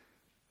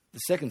the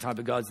second type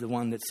of God is the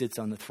one that sits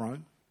on the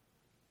throne,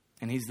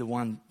 and he's the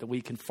one that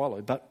we can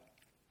follow, but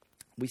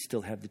we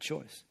still have the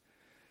choice.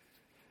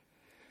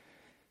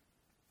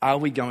 Are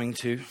we going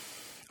to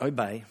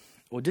obey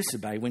or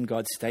disobey when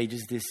God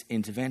stages this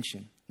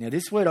intervention? Now,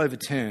 this word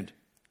overturned.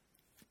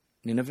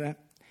 Nineveh,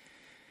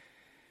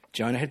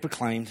 Jonah had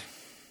proclaimed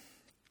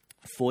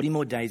 40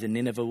 more days and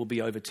Nineveh will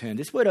be overturned.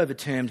 This word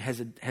overturned has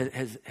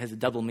a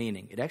double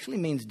meaning. It actually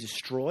means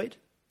destroyed,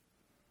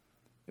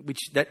 which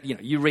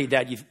you read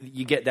that,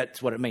 you get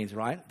that's what it means,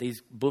 right?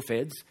 These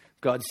buffheads,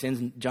 God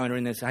sends Jonah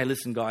in there and says, hey,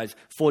 listen, guys,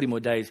 40 more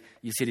days,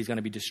 your city's going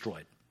to be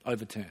destroyed,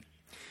 overturned.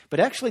 But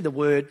actually the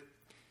word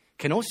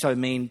can also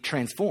mean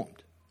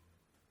transformed.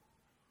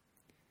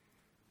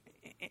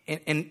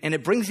 And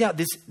it brings out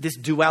this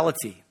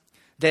duality.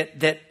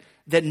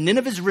 That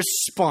Nineveh's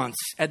response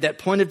at that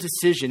point of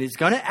decision is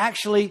going to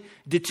actually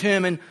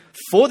determine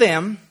for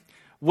them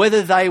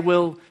whether they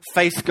will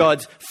face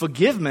God's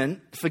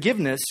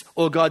forgiveness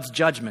or God's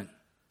judgment.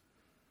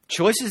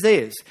 Choice is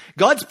theirs.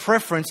 God's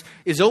preference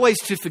is always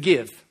to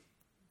forgive.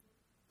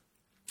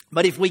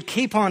 But if we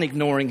keep on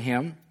ignoring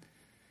him,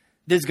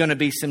 there's going to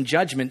be some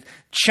judgment.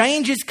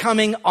 Change is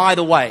coming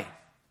either way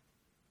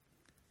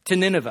to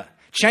Nineveh.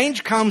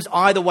 Change comes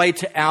either way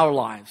to our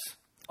lives.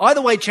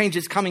 Either way, change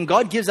is coming.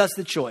 God gives us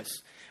the choice.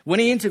 When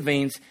he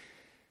intervenes,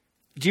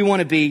 do you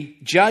want to be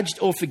judged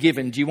or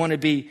forgiven? Do you want to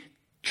be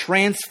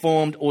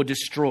transformed or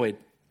destroyed?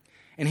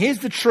 And here's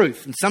the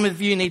truth, and some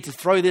of you need to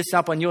throw this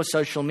up on your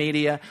social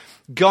media.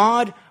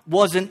 God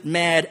wasn't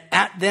mad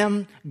at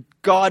them.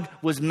 God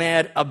was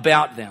mad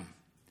about them.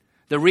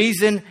 The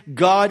reason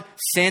God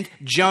sent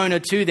Jonah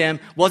to them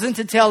wasn't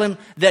to tell him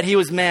that he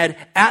was mad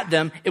at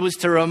them. It was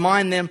to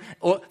remind them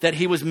that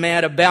he was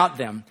mad about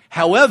them.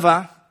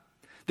 However,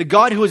 the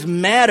God who is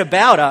mad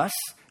about us,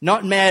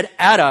 not mad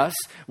at us,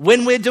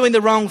 when we're doing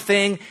the wrong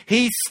thing,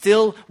 he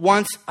still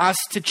wants us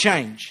to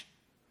change.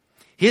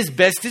 His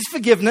best is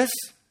forgiveness.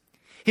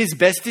 His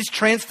best is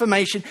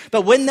transformation.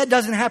 But when that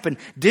doesn't happen,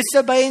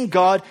 disobeying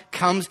God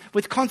comes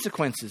with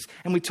consequences.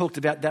 And we talked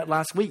about that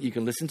last week. You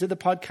can listen to the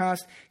podcast,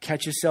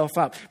 catch yourself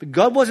up. But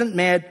God wasn't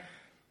mad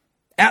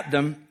at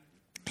them.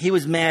 He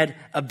was mad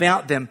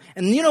about them.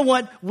 And you know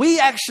what? We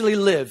actually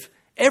live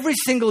every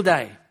single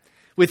day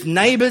with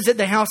neighbors at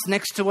the house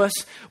next to us,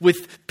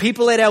 with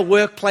people at our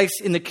workplace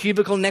in the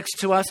cubicle next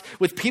to us,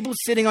 with people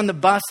sitting on the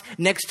bus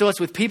next to us,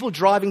 with people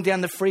driving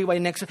down the freeway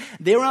next to us.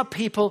 There are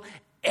people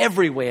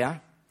everywhere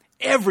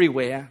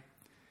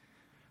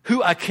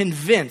who are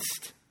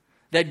convinced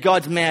that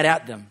God's mad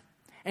at them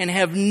and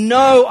have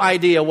no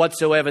idea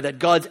whatsoever that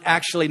God's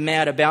actually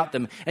mad about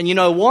them. And you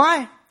know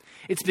why?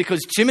 It's because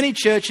too many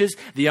churches,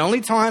 the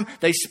only time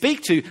they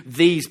speak to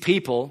these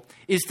people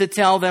is to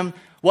tell them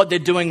what they're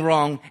doing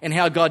wrong and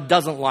how God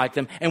doesn't like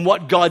them and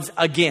what God's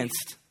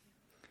against.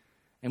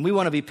 And we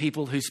want to be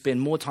people who spend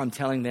more time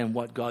telling them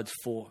what God's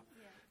for.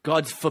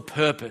 God's for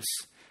purpose.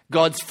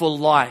 God's for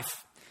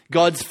life.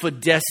 God's for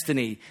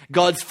destiny.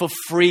 God's for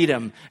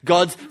freedom.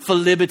 God's for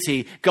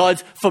liberty.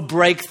 God's for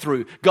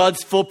breakthrough.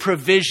 God's for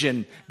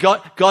provision.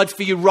 God's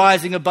for you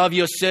rising above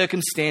your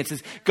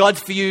circumstances. God's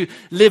for you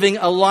living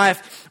a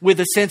life with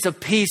a sense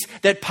of peace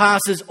that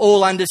passes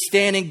all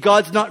understanding.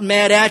 God's not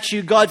mad at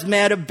you. God's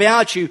mad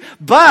about you.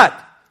 But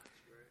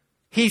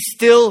he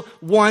still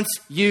wants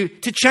you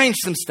to change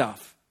some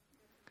stuff.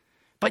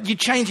 But you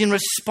change in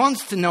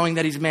response to knowing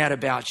that he's mad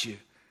about you,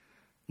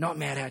 not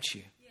mad at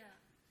you.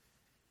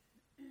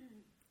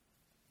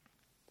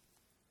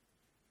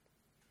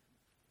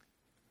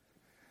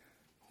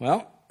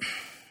 Well,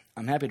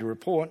 I'm happy to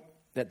report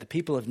that the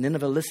people of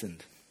Nineveh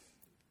listened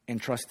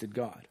and trusted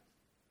God.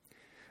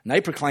 And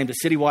they proclaimed a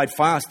citywide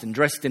fast and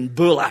dressed in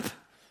burlap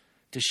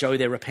to show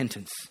their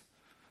repentance.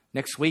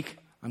 Next week,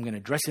 I'm going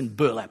to dress in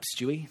burlap,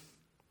 Stewie.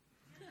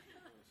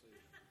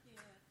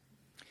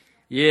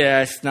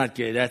 Yeah, it's not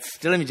good.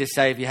 Let me just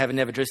say, if you haven't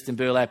never dressed in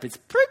burlap, it's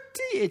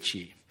pretty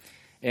itchy.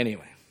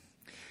 Anyway.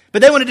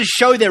 But they wanted to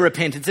show their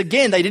repentance.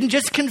 Again, they didn't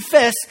just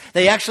confess.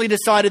 They actually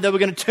decided they were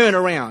going to turn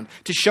around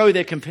to show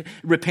their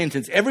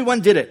repentance.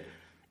 Everyone did it.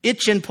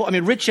 Rich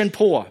and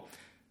poor.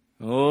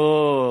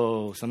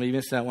 Oh, some of you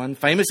missed that one.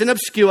 Famous and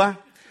obscure.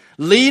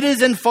 Leaders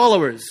and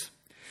followers.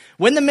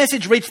 When the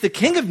message reached the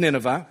king of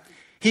Nineveh,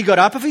 he got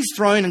up off his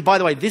throne. And by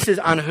the way, this is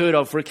unheard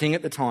of for a king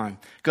at the time.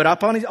 Got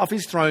up off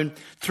his throne,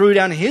 threw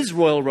down his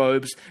royal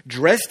robes,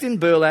 dressed in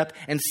burlap,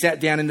 and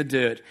sat down in the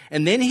dirt.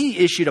 And then he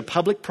issued a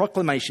public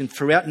proclamation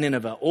throughout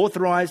Nineveh,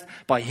 authorized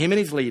by him and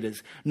his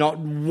leaders. Not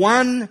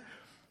one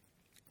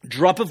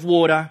drop of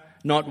water,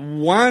 not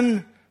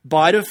one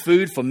bite of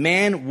food for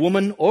man,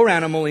 woman, or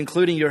animal,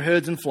 including your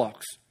herds and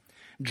flocks.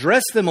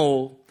 Dress them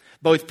all,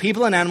 both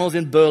people and animals,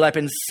 in burlap,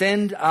 and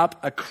send up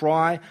a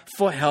cry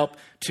for help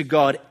to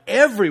God.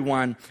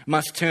 Everyone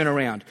must turn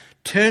around,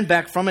 turn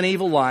back from an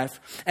evil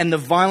life and the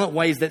violent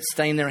ways that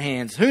stain their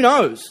hands. Who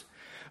knows?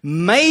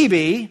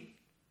 Maybe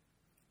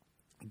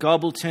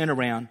God will turn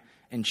around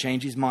and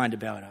change his mind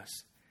about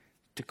us,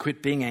 to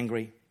quit being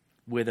angry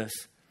with us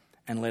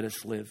and let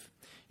us live.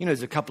 You know,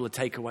 there's a couple of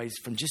takeaways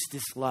from just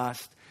this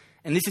last,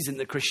 and this isn't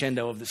the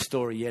crescendo of the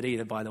story yet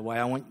either, by the way.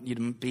 I want you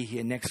to be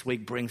here next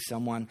week, bring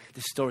someone.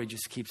 The story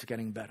just keeps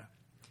getting better.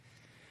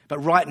 But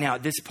right now,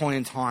 at this point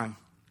in time,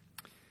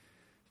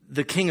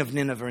 the king of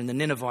Nineveh and the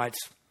Ninevites,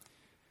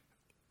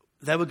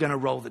 they were going to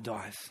roll the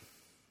dice.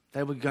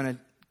 They were going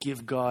to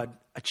give God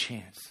a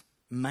chance.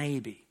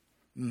 Maybe,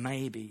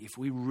 if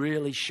we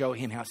really show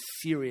him how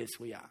serious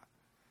we are,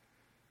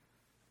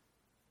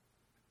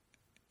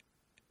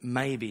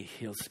 maybe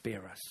he'll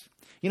spare us.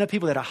 You know,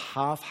 people that are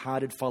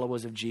half-hearted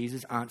followers of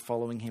Jesus aren't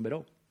following him at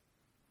all.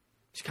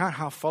 You can't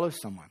half follow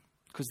someone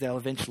because they'll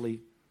eventually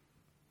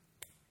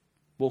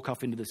walk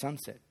off into the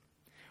sunset.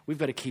 We've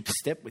got to keep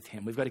step with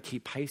him. We've got to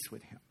keep pace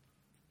with him.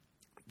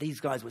 These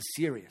guys were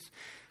serious.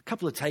 A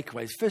couple of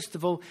takeaways. First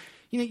of all,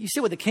 you see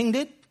what the king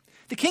did?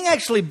 The king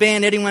actually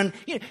banned anyone.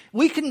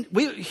 We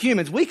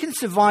humans can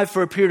survive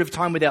for a period of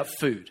time without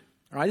food.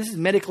 All right, this is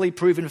medically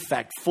proven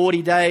fact.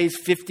 40 days,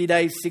 50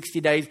 days, 60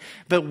 days.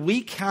 But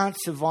we can't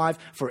survive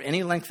for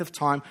any length of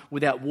time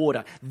without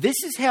water. This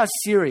is how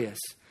serious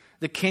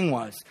the king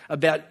was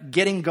about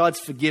getting God's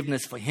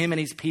forgiveness for him and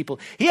his people.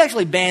 He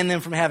actually banned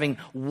them from having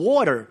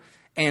water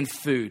and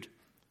food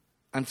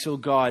until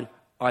God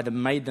either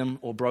made them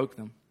or broke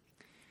them.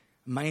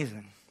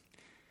 Amazing.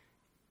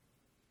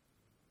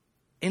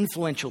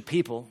 Influential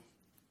people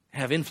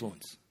have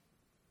influence.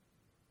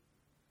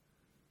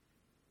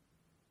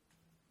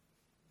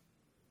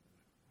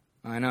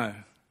 I know.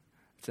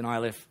 It's an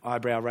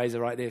eyebrow raiser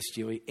right there,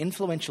 Stewie.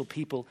 Influential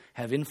people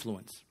have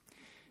influence.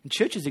 And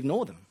churches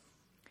ignore them.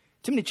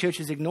 Too many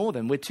churches ignore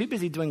them. We're too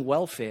busy doing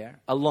welfare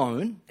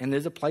alone, and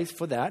there's a place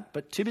for that,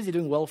 but too busy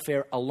doing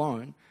welfare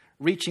alone,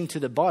 reaching to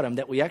the bottom,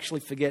 that we actually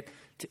forget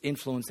to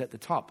influence at the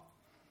top.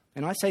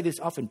 And I say this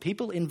often,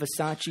 people in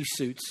Versace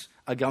suits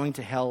are going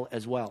to hell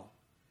as well,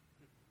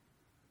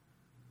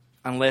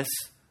 unless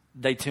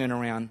they turn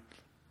around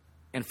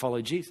and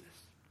follow Jesus.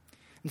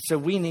 And so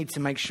we need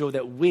to make sure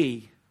that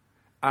we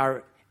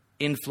are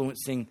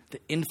influencing the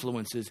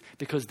influencers,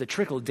 because the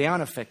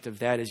trickle-down effect of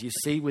that, as you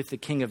see with the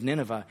king of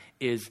Nineveh,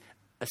 is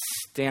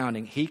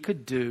astounding. He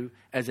could do,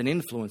 as an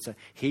influencer,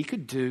 he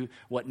could do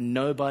what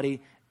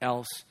nobody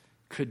else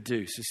could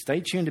do. So stay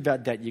tuned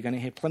about that. You're going to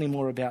hear plenty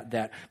more about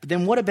that. But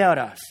then what about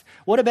us?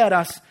 What about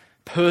us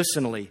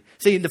personally?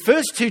 See, in the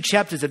first 2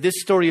 chapters of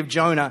this story of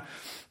Jonah,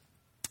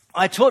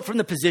 I taught from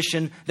the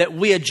position that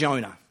we are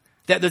Jonah.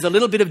 That there's a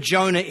little bit of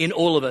Jonah in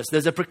all of us.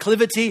 There's a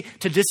proclivity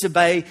to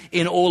disobey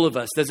in all of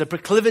us. There's a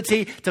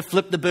proclivity to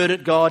flip the bird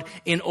at God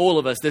in all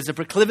of us. There's a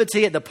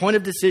proclivity at the point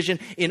of decision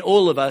in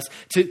all of us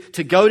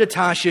to go to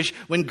Tarshish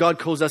when God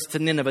calls us to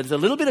Nineveh. There's a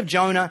little bit of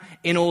Jonah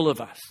in all of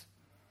us.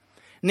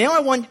 Now I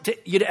want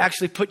you to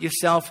actually put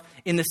yourself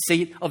in the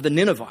seat of the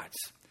Ninevites.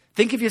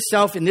 Think of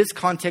yourself in this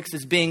context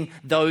as being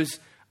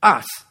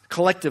us,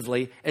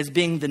 collectively, as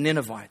being the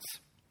Ninevites.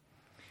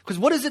 Because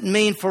what does it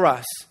mean for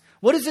us?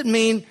 What does it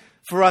mean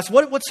for us?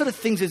 What sort of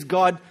things is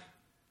God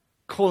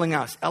calling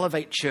us,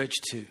 Elevate Church,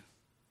 to?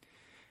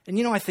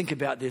 And I think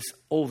about this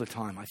all the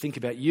time. I think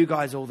about you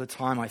guys all the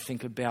time. I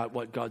think about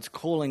what God's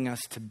calling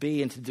us to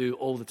be and to do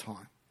all the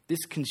time.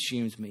 This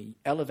consumes me.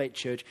 Elevate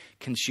Church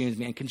consumes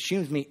me, and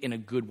consumes me in a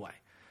good way,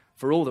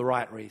 for all the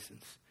right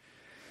reasons.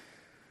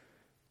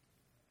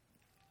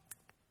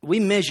 We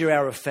measure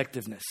our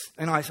effectiveness.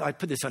 And I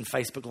put this on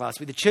Facebook last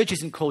week. The church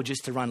isn't called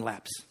just to run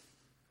laps.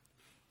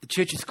 The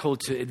church is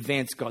called to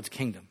advance God's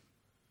kingdom.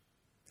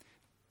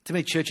 Too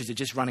many churches are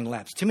just running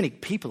laps. Too many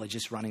people are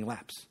just running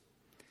laps.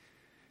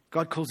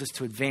 God calls us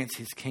to advance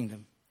his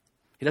kingdom.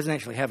 He doesn't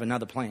actually have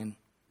another plan.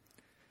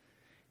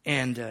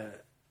 And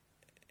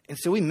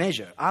so we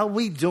measure. Are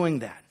we doing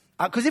that?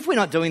 Because if we're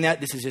not doing that,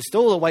 this is just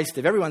all a waste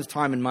of everyone's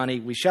time and money.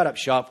 We shut up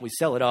shop, we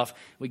sell it off,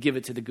 we give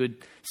it to the good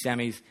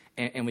Sammies,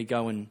 and we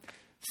go and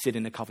sit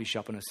in a coffee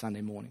shop on a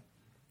Sunday morning.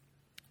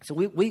 So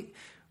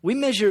we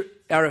measure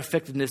our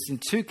effectiveness in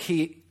two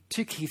key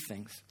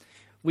things.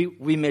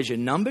 We measure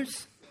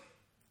numbers,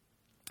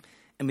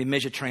 and we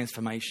measure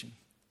transformation.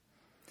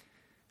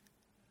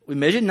 We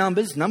measure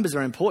numbers. Numbers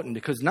are important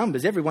because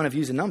numbers, every one of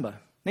you is a number.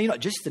 Now, you're not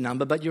just a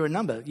number, but you're a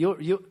number.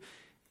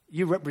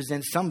 You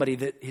represent somebody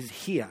that is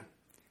here,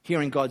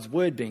 hearing God's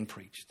word being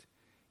preached.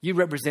 You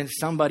represent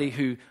somebody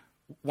who,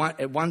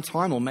 at one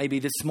time or maybe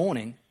this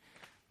morning,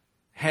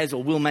 has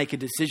or will make a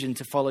decision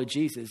to follow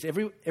Jesus.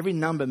 Every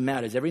number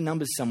matters. Every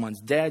number is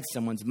someone's dad,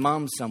 someone's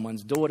mum,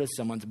 someone's daughter,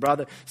 someone's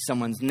brother,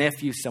 someone's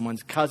nephew,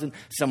 someone's cousin,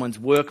 someone's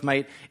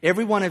workmate.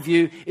 Every one of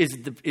you is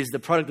the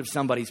product of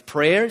somebody's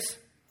prayers,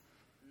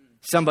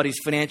 somebody's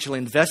financial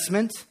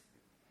investment.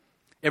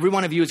 Every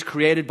one of you is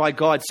created by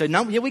God. So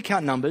we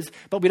count numbers,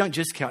 but we don't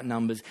just count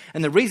numbers.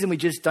 And the reason we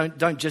just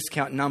don't just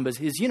count numbers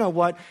is, you know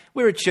what?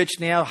 We're a church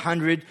now,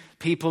 100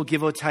 people,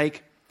 give or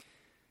take.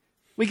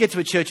 We get to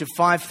a church of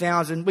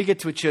 5,000. We get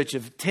to a church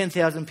of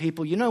 10,000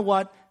 people. You know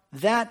what?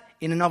 That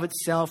in and of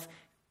itself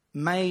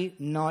may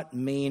not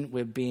mean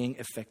we're being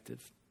effective,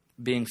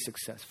 being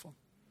successful.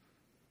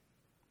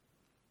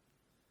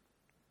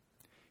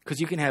 Because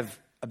you can have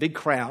a big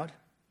crowd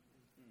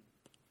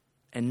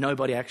and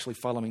nobody actually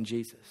following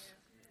Jesus.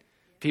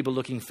 People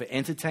looking for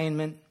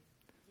entertainment.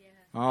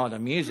 Oh, the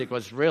music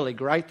was really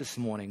great this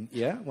morning.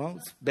 Yeah, well,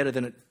 it's better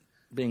than it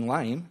being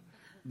lame.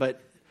 But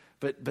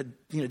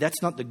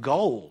that's not the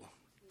goal.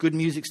 Good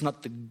music's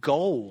not the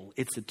goal.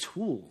 It's a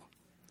tool.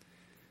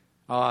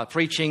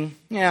 Preaching,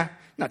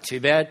 not too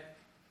bad.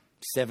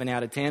 7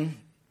 out of 10.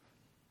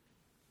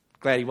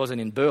 Glad he wasn't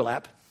in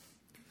burlap.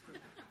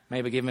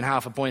 Maybe give him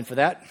half a point for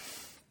that.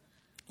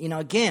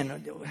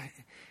 Again,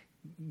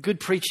 good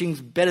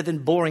preaching's better than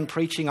boring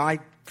preaching. I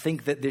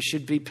think that there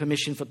should be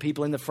permission for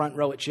people in the front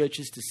row at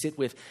churches to sit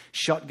with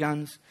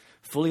shotguns,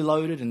 fully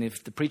loaded, and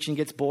if the preaching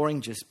gets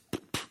boring, just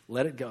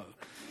let it go.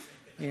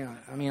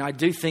 I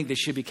do think there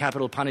should be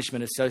capital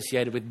punishment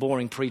associated with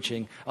boring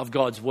preaching of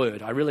God's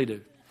word. I really do.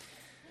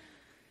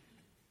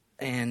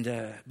 And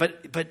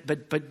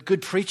but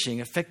good preaching,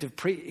 effective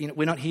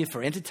we're not here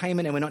for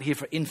entertainment and we're not here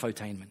for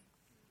infotainment.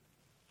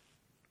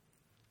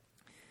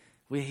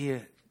 We're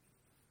here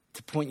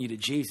to point you to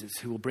Jesus,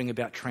 who will bring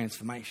about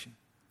transformation.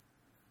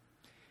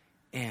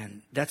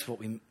 And that's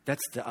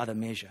the other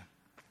measure.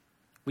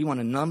 We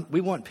want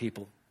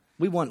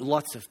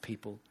lots of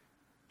people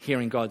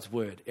hearing God's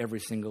word every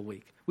single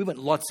week. We want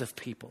lots of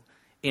people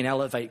in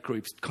Elevate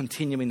groups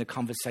continuing the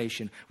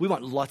conversation. We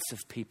want lots of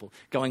people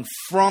going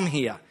from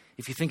here.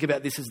 If you think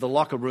about this as the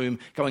locker room,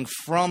 going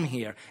from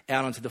here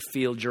out onto the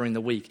field during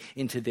the week,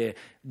 into their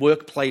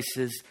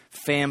workplaces,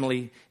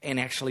 family, and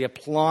actually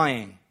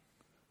applying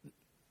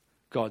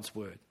God's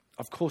word.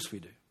 Of course we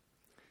do.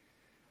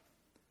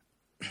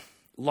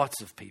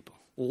 Lots of people.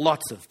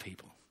 Lots of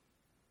people.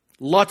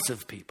 Lots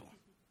of people.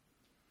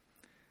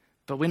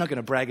 But we're not going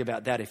to brag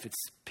about that if it's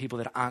people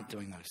that aren't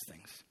doing those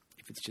things.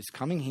 If it's just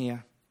coming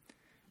here,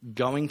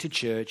 going to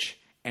church,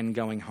 and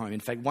going home. In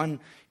fact, one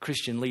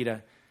Christian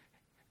leader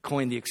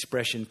coined the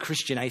expression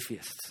Christian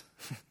atheists.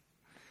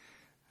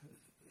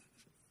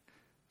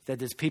 That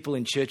there's people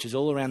in churches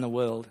all around the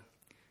world,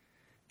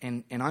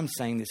 and I'm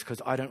saying this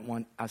because I don't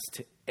want us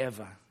to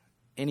ever,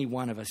 any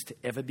one of us, to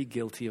ever be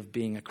guilty of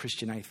being a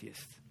Christian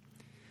atheist.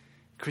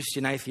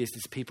 Christian atheist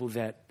is people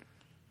that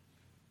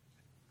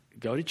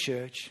go to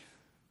church,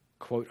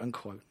 quote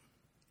unquote,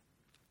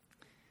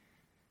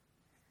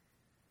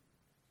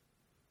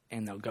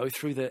 and they'll go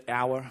through the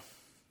hour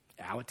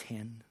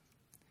 10,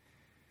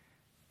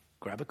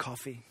 grab a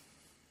coffee,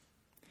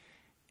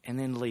 and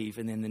then leave.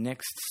 And then the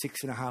next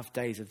 6.5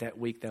 days of that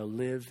week, they'll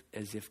live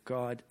as if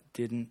God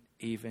didn't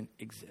even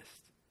exist.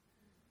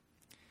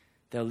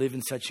 They'll live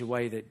in such a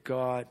way that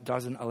God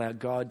doesn't allow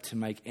God to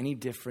make any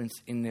difference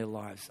in their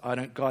lives.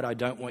 God, I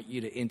don't want you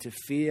to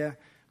interfere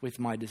with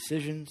my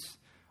decisions.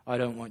 I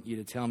don't want you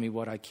to tell me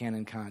what I can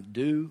and can't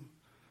do.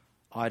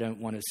 I don't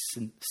want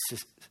to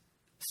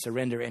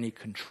surrender any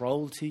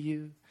control to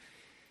you.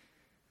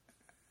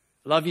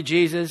 Love you,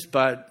 Jesus,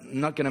 but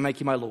I'm not going to make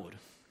you my Lord.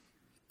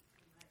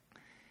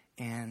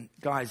 And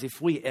guys,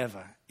 if we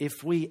ever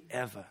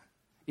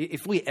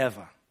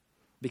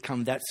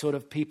become that sort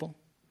of people,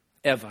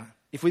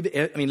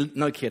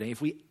 no kidding, if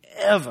we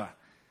ever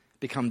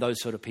become those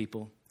sort of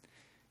people,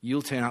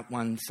 you'll turn up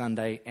one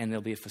Sunday and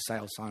there'll be a for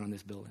sale sign on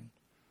this building.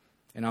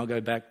 And I'll go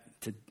back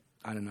to,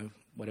 I don't know,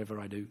 whatever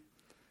I do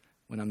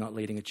when I'm not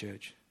leading a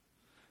church.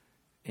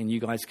 And you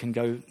guys can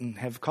go and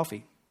have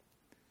coffee,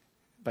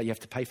 but you have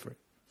to pay for it.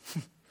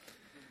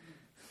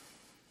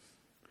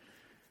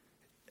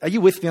 Are you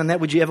with me on that?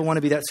 Would you ever want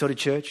to be that sort of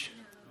church?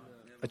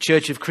 A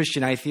church of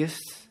Christian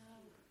atheists?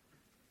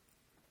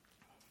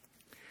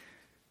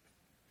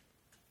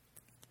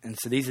 And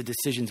so these are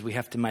decisions we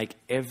have to make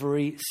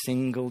every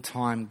single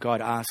time God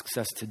asks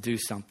us to do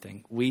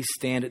something. We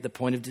stand at the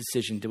point of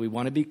decision. Do we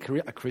want to be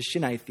a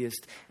Christian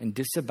atheist and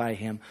disobey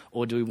him,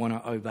 or do we want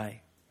to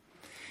obey?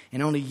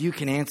 And only you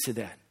can answer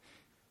that.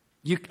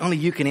 Only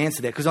you can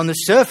answer that. Because on the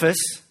surface,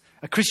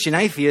 a Christian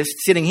atheist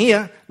sitting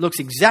here looks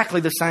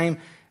exactly the same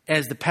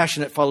as the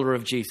passionate follower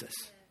of Jesus.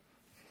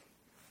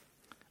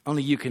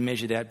 Only you can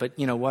measure that. But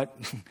you know what?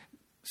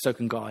 So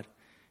can God.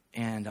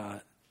 And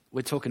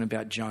we're talking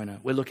about Jonah.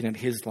 We're looking at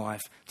his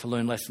life to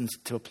learn lessons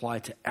to apply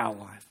to our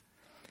life.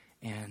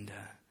 And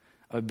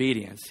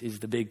obedience is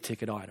the big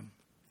ticket item.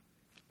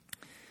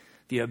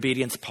 The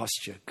obedience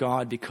posture.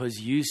 God, because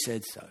you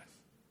said so.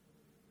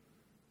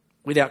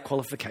 Without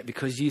qualification.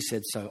 Because you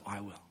said so, I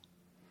will.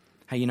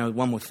 Hey, you know,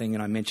 one more thing,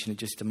 and I mentioned it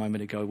just a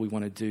moment ago, we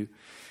want to do.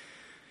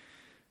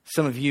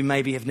 Some of you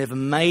maybe have never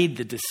made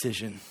the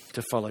decision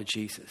to follow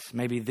Jesus.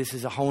 Maybe this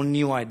is a whole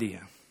new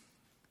idea.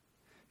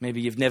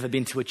 Maybe you've never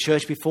been to a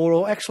church before,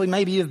 or actually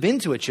maybe you've been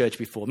to a church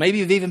before. Maybe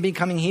you've even been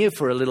coming here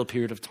for a little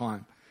period of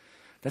time.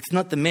 That's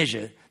not the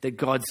measure that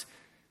God's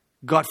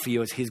got for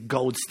you as his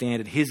gold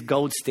standard. His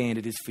gold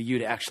standard is for you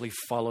to actually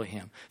follow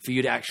him, for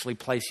you to actually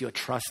place your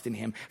trust in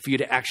him, for you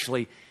to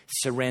actually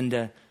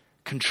surrender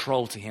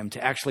control to him,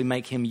 to actually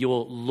make him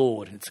your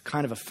Lord. It's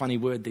kind of a funny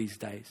word these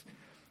days,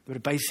 but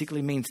it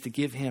basically means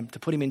to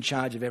put him in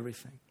charge of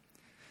everything.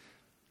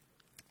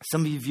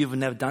 Some of you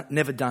have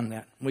never done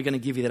that. We're going to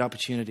give you that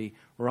opportunity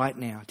right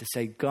now to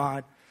say,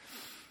 God,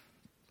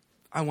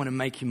 I want to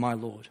make you my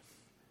Lord.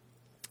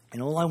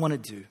 And all I want to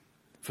do,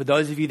 for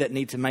those of you that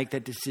need to make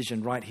that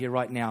decision right here,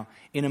 right now,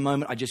 in a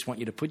moment, I just want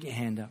you to put your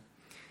hand up.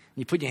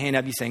 You put your hand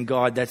up, you're saying,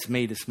 God, that's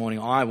me this morning.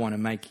 I want to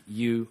make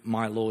you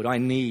my Lord. I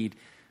need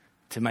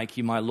to make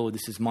you my Lord.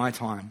 This is my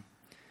time.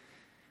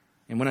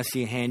 And when I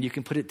see a hand, you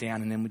can put it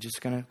down, and then we're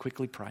just going to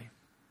quickly pray.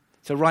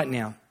 So right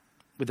now,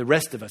 with the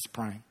rest of us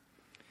praying,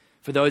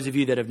 for those of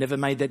you that have never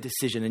made that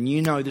decision, and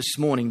you know this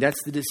morning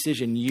that's the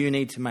decision you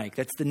need to make.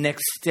 That's the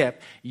next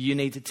step you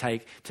need to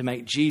take to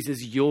make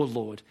Jesus your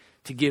Lord,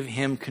 to give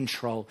him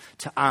control,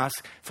 to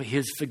ask for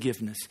his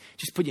forgiveness.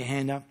 Just put your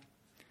hand up.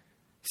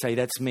 Say,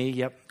 that's me.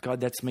 Yep,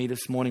 God, that's me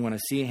this morning. When I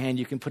see a hand,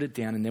 you can put it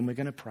down, and then we're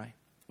going to pray.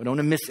 We don't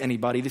want to miss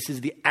anybody. This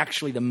is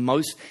actually the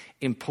most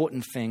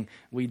important thing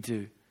we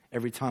do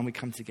every time we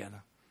come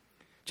together.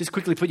 Just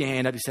quickly put your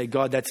hand up and say,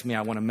 God, that's me.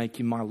 I want to make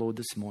you my Lord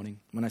this morning.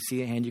 When I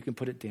see a hand, you can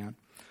put it down.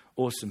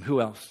 Awesome.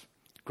 Who else?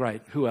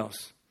 Great. Who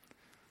else?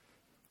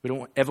 We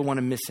don't ever want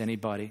to miss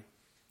anybody.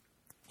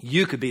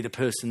 You could be the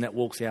person that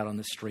walks out on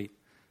the street,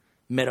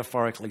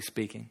 metaphorically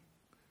speaking.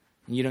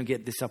 And you don't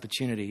get this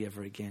opportunity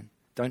ever again.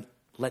 Don't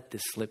let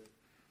this slip.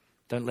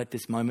 Don't let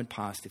this moment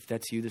pass. If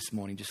that's you this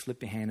morning, just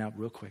slip your hand up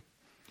real quick.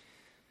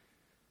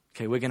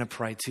 Okay, we're going to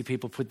pray. 2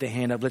 people put their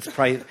hand up. Let's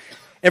pray.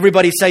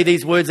 Everybody say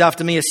these words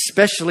after me,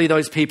 especially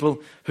those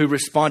people who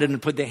responded and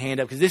put their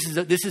hand up, because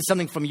this is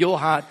something from your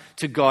heart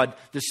to God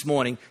this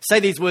morning. Say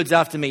these words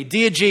after me.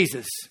 Dear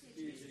Jesus,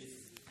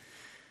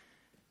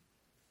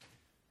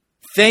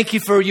 thank you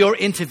for your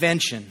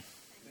intervention.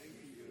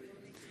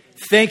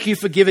 Thank you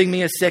for giving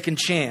me a second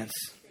chance.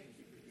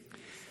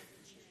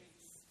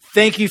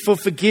 Thank you for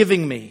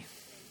forgiving me.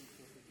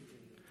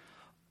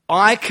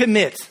 I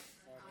commit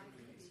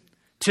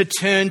to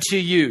turn to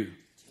you,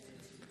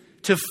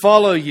 to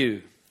follow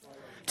you,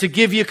 to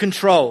give you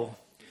control,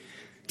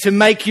 to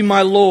make you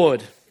my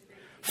Lord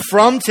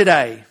from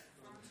today,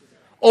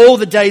 all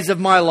the days of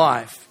my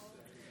life.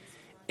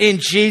 In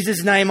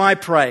Jesus' name I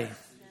pray.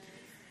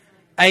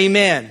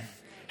 Amen.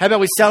 How about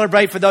we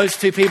celebrate for those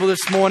two people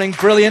this morning?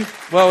 Brilliant.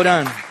 Well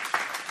done.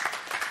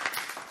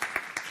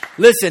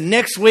 Listen,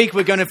 next week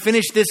we're going to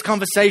finish this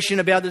conversation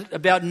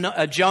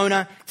about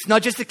Jonah. It's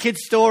not just a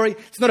kid's story.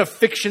 It's not a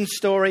fiction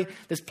story.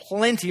 There's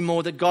plenty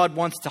more that God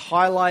wants to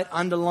highlight,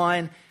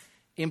 underline,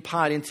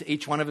 impart into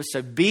each one of us.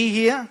 So be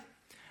here,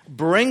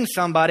 bring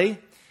somebody,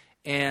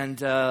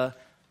 and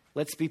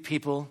let's be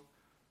people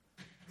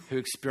who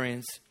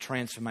experience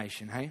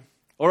transformation, hey?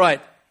 All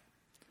right,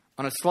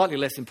 on a slightly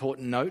less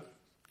important note,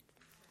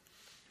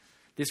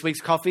 this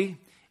week's coffee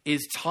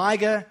is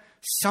Tiger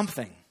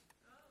something.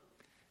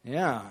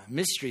 Yeah,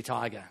 mystery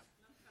tiger.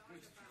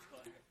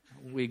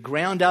 We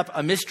ground up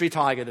a mystery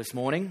tiger this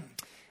morning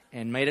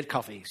and made it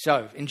coffee.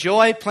 So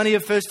enjoy. Plenty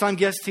of first-time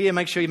guests here.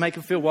 Make sure you make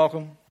them feel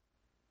welcome.